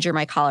me to injure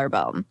my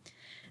collarbone.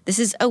 This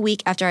is a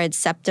week after I had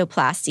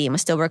septoplasty and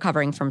was still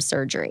recovering from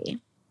surgery.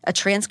 A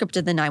transcript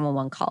of the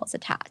 911 call is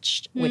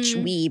attached, which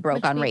we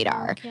broke on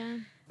Radar.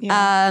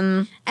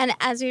 And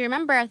as we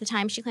remember at the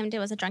time, she claimed it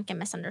was a drunken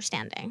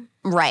misunderstanding.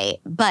 Right.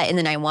 But in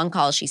the 911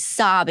 call, she's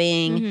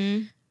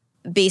sobbing.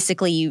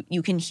 Basically,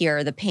 you can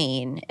hear the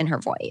pain in her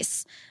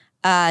voice.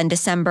 In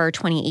December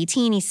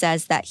 2018, he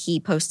says that he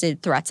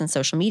posted threats on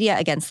social media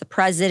against the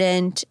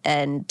president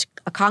and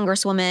a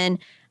congresswoman.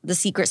 The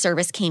Secret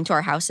Service came to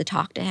our house to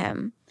talk to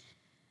him.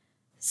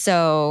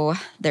 So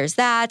there's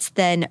that.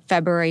 Then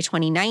February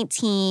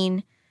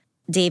 2019,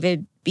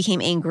 David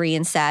became angry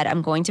and said,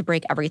 I'm going to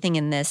break everything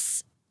in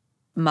this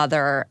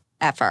mother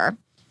effer.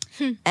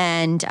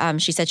 And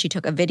she said she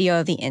took a video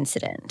of the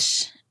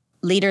incident.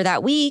 Later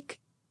that week,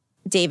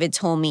 David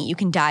told me, you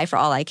can die for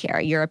all I care.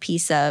 You're a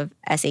piece of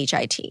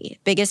SHIT.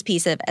 Biggest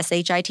piece of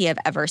SHIT I've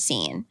ever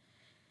seen.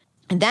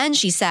 And then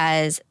she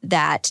says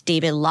that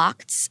David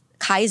locked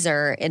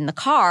Kaiser in the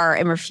car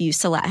and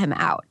refused to let him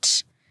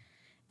out,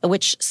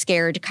 which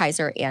scared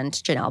Kaiser and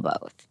Jenelle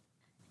both.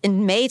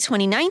 In May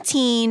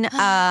 2019,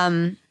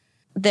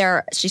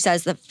 she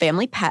says the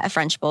family pet, a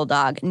French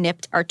bulldog,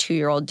 nipped our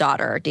 2-year-old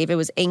daughter. David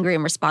was angry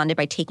and responded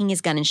by taking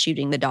his gun and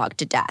shooting the dog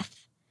to death.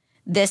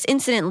 This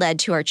incident led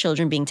to our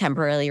children being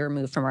temporarily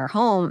removed from our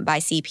home by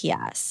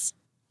CPS.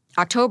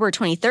 October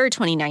 23rd,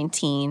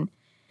 2019,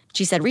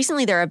 she said,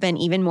 recently there have been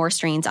even more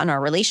strains on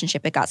our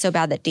relationship. It got so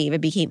bad that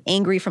David became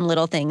angry from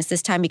little things,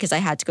 this time because I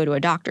had to go to a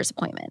doctor's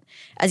appointment.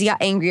 As he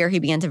got angrier, he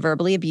began to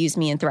verbally abuse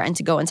me and threatened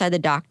to go inside the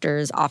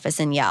doctor's office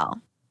and yell.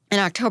 On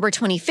October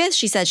 25th,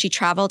 she said she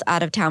traveled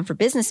out of town for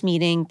business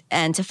meeting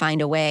and to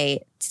find a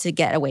way to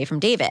get away from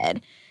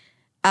David.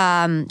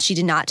 She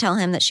did not tell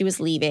him that she was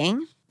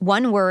leaving.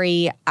 One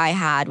worry I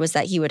had was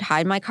that he would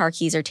hide my car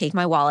keys or take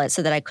my wallet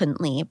so that I couldn't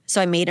leave.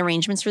 So I made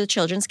arrangements for the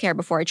children's care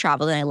before I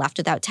traveled, and I left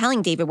without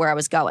telling David where I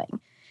was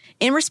going.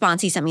 In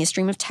response, he sent me a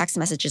stream of text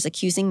messages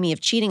accusing me of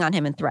cheating on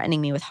him and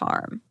threatening me with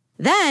harm.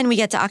 Then we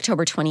get to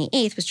October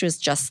 28th, which was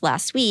just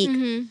last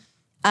week.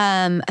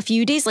 A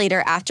few days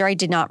later, after I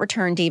did not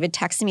return, David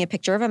texted me a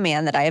picture of a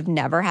man that I have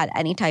never had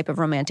any type of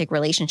romantic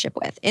relationship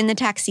with. In the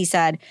text, he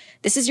said,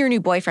 "This is your new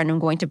boyfriend. I'm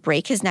going to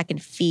break his neck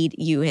and feed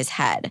you his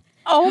head."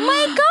 Oh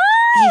my God.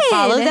 He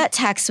followed that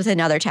text with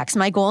another text.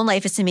 My goal in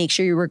life is to make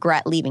sure you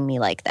regret leaving me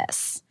like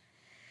this.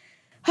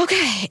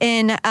 Okay.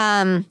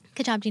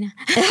 Good job, Gina.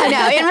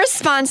 Now, in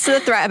response to the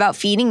threat about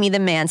feeding me the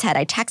man's head,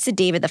 I texted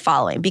David the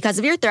following. Because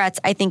of your threats,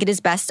 I think it is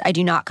best I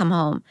do not come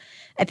home.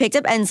 I picked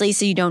up Ensley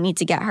so you don't need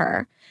to get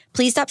her.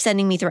 Please stop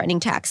sending me threatening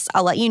texts.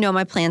 I'll let you know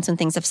my plans when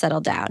things have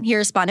settled down. He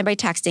responded by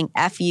texting,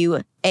 F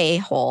you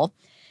a-hole,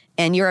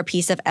 and you're a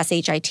piece of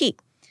SHIT.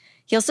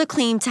 He also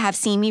claimed to have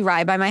seen me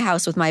ride by my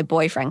house with my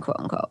boyfriend, quote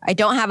unquote. I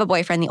don't have a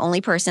boyfriend. The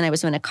only person I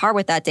was in a car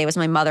with that day was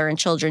my mother and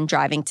children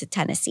driving to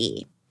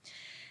Tennessee.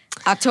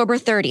 October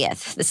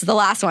 30th. This is the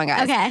last one,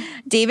 guys. Okay.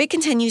 David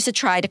continues to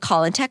try to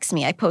call and text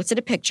me. I posted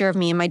a picture of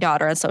me and my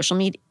daughter on social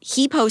media.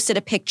 He posted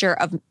a picture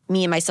of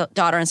me and my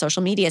daughter on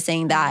social media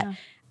saying that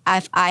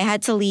if I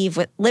had to live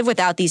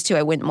without these two,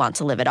 I wouldn't want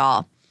to live at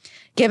all.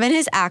 Given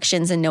his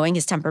actions and knowing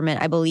his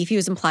temperament, I believe he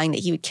was implying that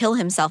he would kill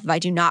himself if I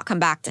do not come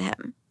back to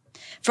him.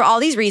 For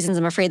all these reasons,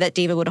 I'm afraid that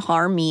David would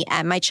harm me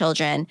and my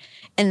children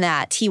and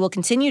that he will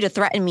continue to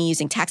threaten me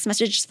using text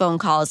messages, phone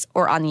calls,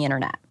 or on the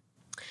internet.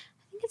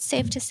 I think it's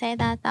safe to say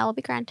that will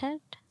be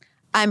granted.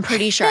 I'm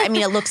pretty sure. I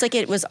mean, it looks like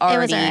it was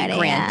already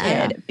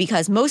granted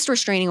because most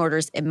restraining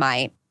orders, in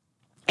my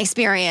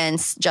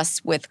experience,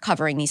 just with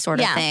covering these sort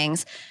of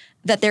things,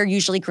 that they're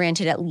usually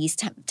granted at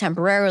least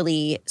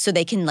temporarily so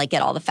they can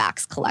get all the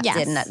facts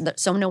collected and that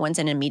so no one's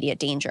in immediate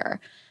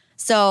danger.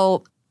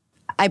 So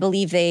I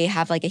believe they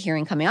have a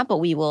hearing coming up, but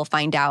we will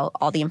find out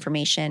all the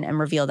information and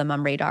reveal them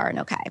on Radar and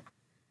okay.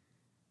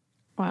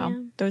 Wow.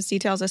 Yeah. Those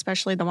details,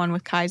 especially the one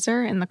with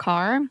Kaiser in the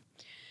car.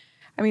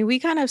 I mean, we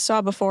kind of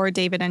saw before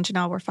David and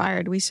Jenelle were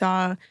fired, we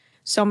saw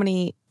so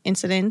many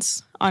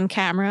incidents on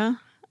camera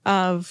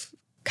of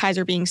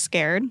Kaiser being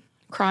scared,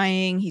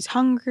 crying, he's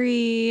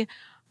hungry.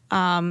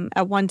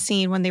 At one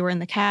scene when they were in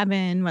the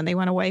cabin, when they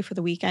went away for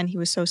the weekend, he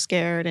was so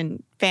scared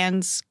and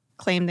fans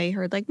claimed they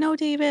heard no,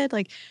 David.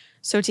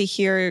 So to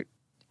hear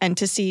and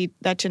to see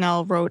that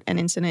Jenelle wrote an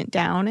incident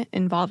down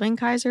involving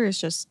Kaiser is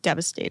just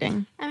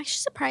devastating. I'm actually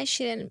surprised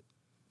she didn't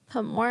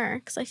put more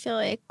because I feel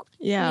like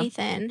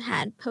Nathan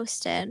had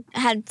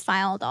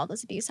filed all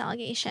those abuse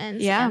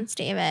allegations against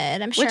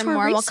David. I'm sure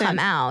more will come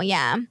out.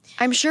 Yeah.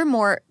 I'm sure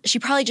more. She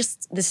probably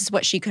this is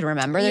what she could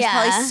remember. There's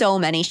probably so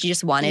many. She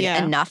just wanted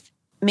enough.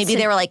 Maybe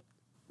they were like,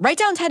 write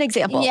down 10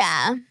 examples.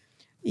 Yeah.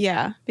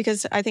 Yeah.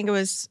 Because I think it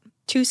was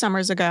 2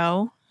 summers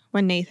ago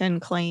when Nathan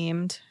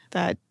claimed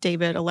that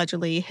David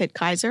allegedly hit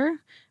Kaiser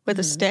with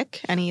a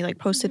stick and he like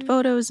posted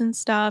photos and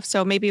stuff.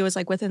 So maybe it was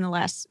like within the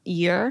last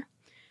year,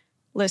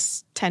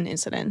 lists 10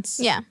 incidents.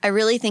 Yeah. I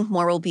really think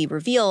more will be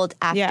revealed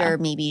after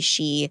maybe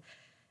she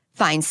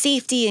finds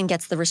safety and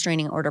gets the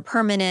restraining order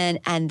permanent.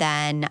 And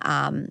then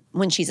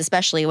when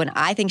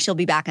I think she'll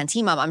be back on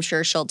Teen Mom, I'm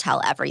sure she'll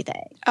tell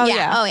everything. Oh,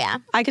 yeah. Oh, yeah.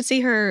 I could see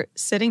her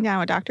sitting down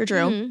with Dr.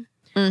 Drew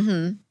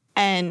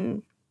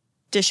and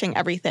dishing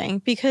everything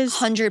because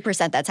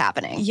 100% that's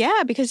happening.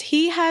 Yeah, because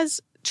he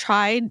has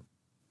tried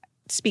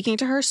speaking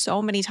to her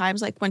so many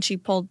times, like when she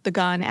pulled the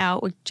gun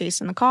out with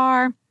Jason in the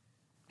car.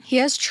 He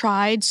has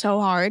tried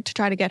so hard to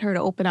try to get her to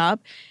open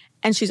up,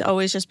 and she's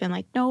always just been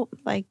like, nope,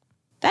 like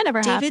that never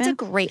happened. David's a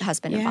great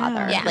husband and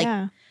father. Yeah.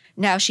 Like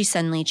now she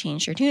suddenly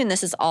changed her tune.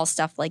 This is all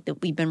stuff like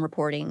that we've been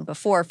reporting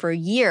before for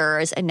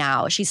years, and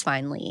now she's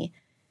finally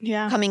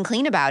coming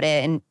clean about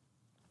it. And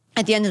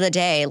at the end of the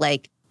day,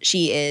 like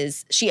she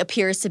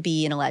appears to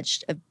be an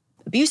alleged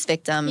abuse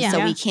victim,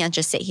 so we can't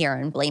just sit here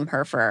and blame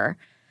her for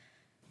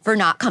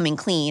not coming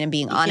clean and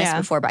being honest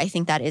before. But I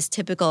think that is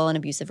typical in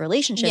abusive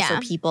relationships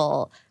where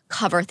people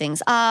cover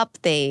things up,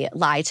 they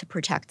lie to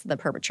protect the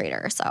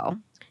perpetrator. So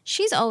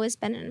she's always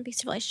been in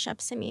abusive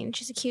relationships. I mean,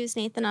 she's accused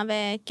Nathan of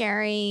it,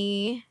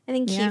 Gary, I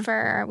think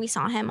Kiefer, we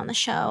saw him on the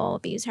show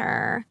abuse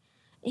her.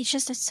 It's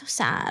so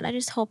sad. I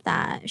just hope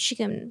that she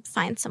can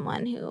find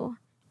someone who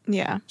she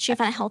can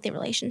find a healthy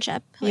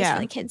relationship, at least for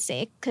the kids'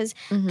 sake. Because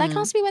that can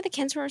also be why the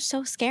kids were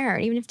so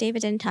scared. Even if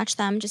David didn't touch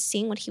them, just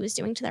seeing what he was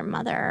doing to their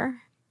mother.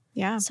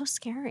 Yeah. It's so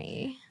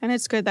scary. And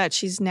it's good that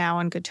she's now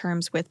on good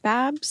terms with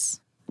Babs.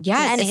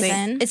 Yes.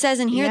 It says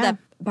in here that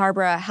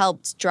Barbara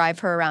helped drive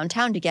her around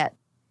town to get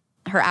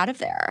her out of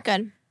there.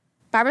 Good.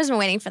 Barbara's been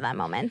waiting for that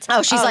moment.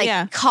 Oh, she's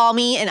call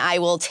me and I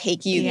will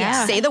take you.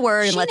 Yeah. Say the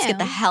word and let's get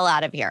the hell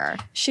out of here.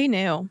 She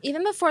knew.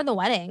 Even before the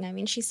wedding. I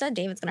mean, she said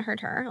David's going to hurt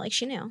her. Like,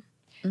 she knew.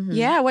 Mm-hmm.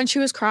 Yeah, when she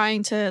was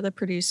crying to the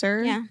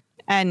producer. Yeah.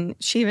 And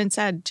she even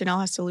said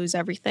Jenelle has to lose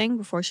everything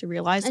before she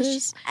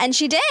realizes. And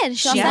she did.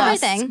 She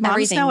lost everything.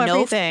 Moms know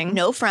everything.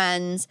 No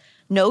friends,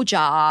 no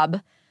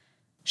job.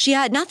 She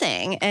had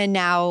nothing. And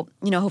now,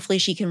 hopefully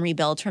she can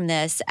rebuild from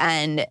this.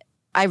 And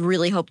I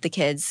really hope the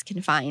kids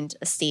can find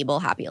a stable,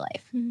 happy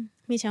life. Mm-hmm.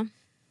 Me too.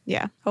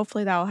 Yeah,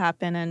 hopefully that will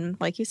happen. And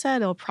like you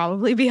said, it'll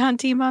probably be on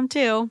Teen Mom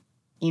too.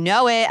 You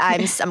know it.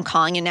 I'm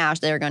calling it now.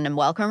 They're going to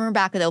welcome her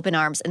back with open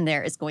arms, and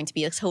there is going to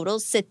be a total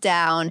sit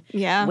down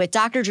with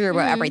Dr. Drew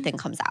where everything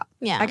comes out.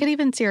 Yeah, I could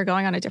even see her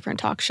going on a different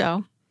talk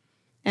show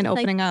and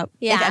opening up.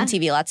 Yeah, if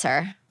MTV lets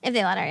her. If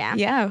they let her,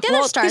 yeah. The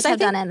other stars have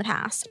done it in the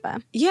past,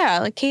 but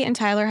like Kate and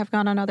Tyler have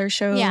gone on other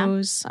shows. Yeah.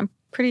 I'm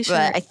pretty sure.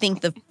 But I think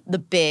the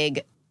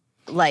big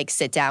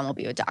sit down will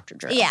be with Dr.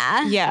 Drew.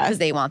 Yeah, because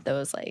they want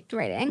those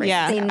ratings.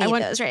 Yeah, they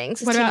need those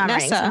ratings. What about Nessa?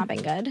 Ratings have not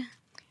been good.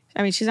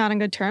 I mean, she's not on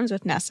good terms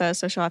with Nessa,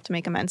 so she'll have to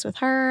make amends with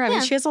her. I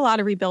mean, she has a lot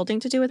of rebuilding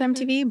to do with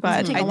MTV,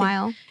 but it'll take a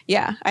while.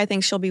 Yeah, I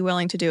think she'll be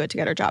willing to do it to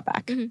get her job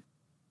back. Mm-hmm.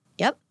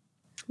 Yep.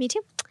 Me too.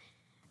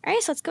 All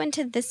right, so let's go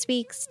into this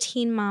week's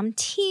Teen Mom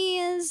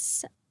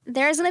Tease.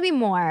 There's going to be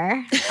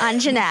more on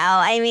Jenelle.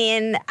 I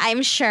mean,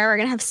 I'm sure we're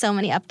going to have so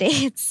many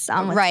updates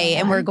on what's going on.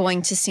 And we're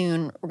going to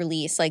soon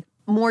release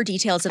more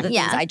details of the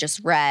things I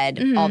just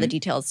read, all the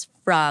details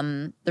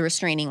from the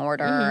restraining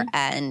order,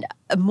 and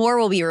more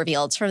will be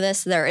revealed from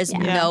this. There is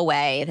no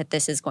way that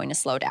this is going to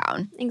slow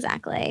down.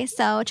 Exactly.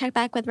 So check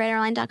back with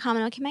RadarOnline.com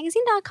and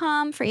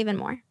OKMagazine.com for even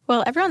more.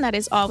 Well, everyone, that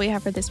is all we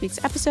have for this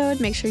week's episode.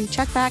 Make sure you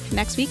check back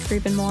next week for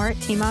even more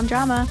Teen Mom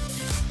drama.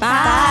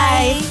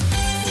 Bye. Bye.